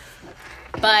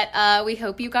 But we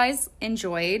hope you guys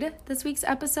enjoyed this week's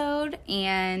episode,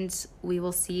 and we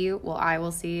will see you. Well, I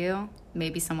will see you.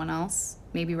 Maybe someone else.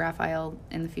 Maybe Raphael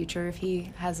in the future if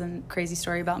he has a crazy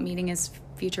story about meeting his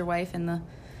future wife in the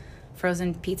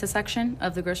frozen pizza section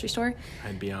of the grocery store.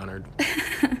 I'd be honored.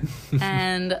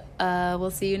 And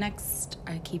we'll see you next.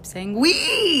 I keep saying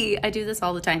we. I do this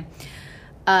all the time.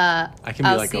 I can be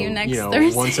I'll like see you next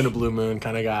Thursday. Once in a blue moon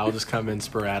kind of guy. I'll just come in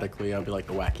sporadically. I'll be like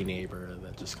the wacky neighbor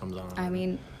that just comes on. I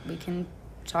mean, we can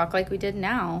talk like we did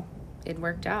now. It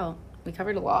worked out. We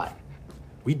covered a lot.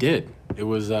 We did. It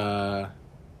was,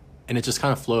 and it just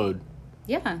kind of flowed.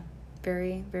 Yeah.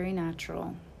 Very, very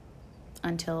natural.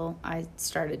 Until I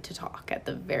started to talk at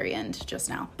the very end just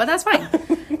now. But that's fine.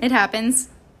 It happens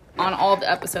on all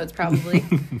the episodes probably.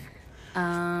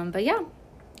 But yeah.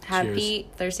 Happy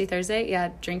Cheers. Thirsty Thursday.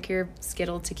 Yeah, drink your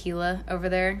Skittle tequila over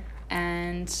there.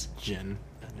 And gin.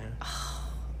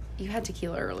 Oh, you had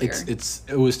tequila earlier.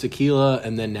 It was tequila,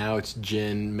 and then now it's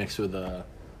gin mixed with a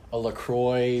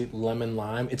LaCroix lemon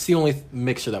lime. It's the only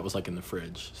mixer that was like in the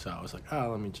fridge. So I was like, oh,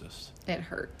 let me just... It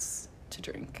hurts to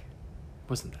drink.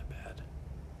 Wasn't that bad.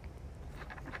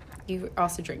 You were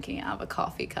also drinking out of a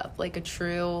coffee cup, like a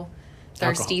true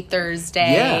Thirsty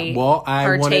Thursday. Yeah, well, I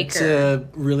partaker. Wanted to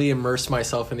really immerse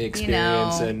myself in the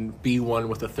experience and be one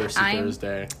with a Thirsty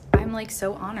Thursday. I'm like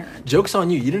so honored. Joke's on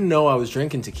you. You didn't know I was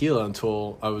drinking tequila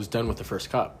until I was done with the first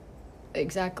cup.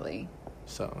 Exactly.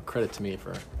 So credit to me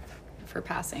for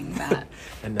passing that.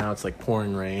 And now it's like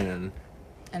pouring rain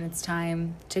and it's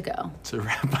time to go. To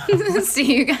wrap up.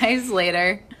 See you guys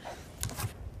later.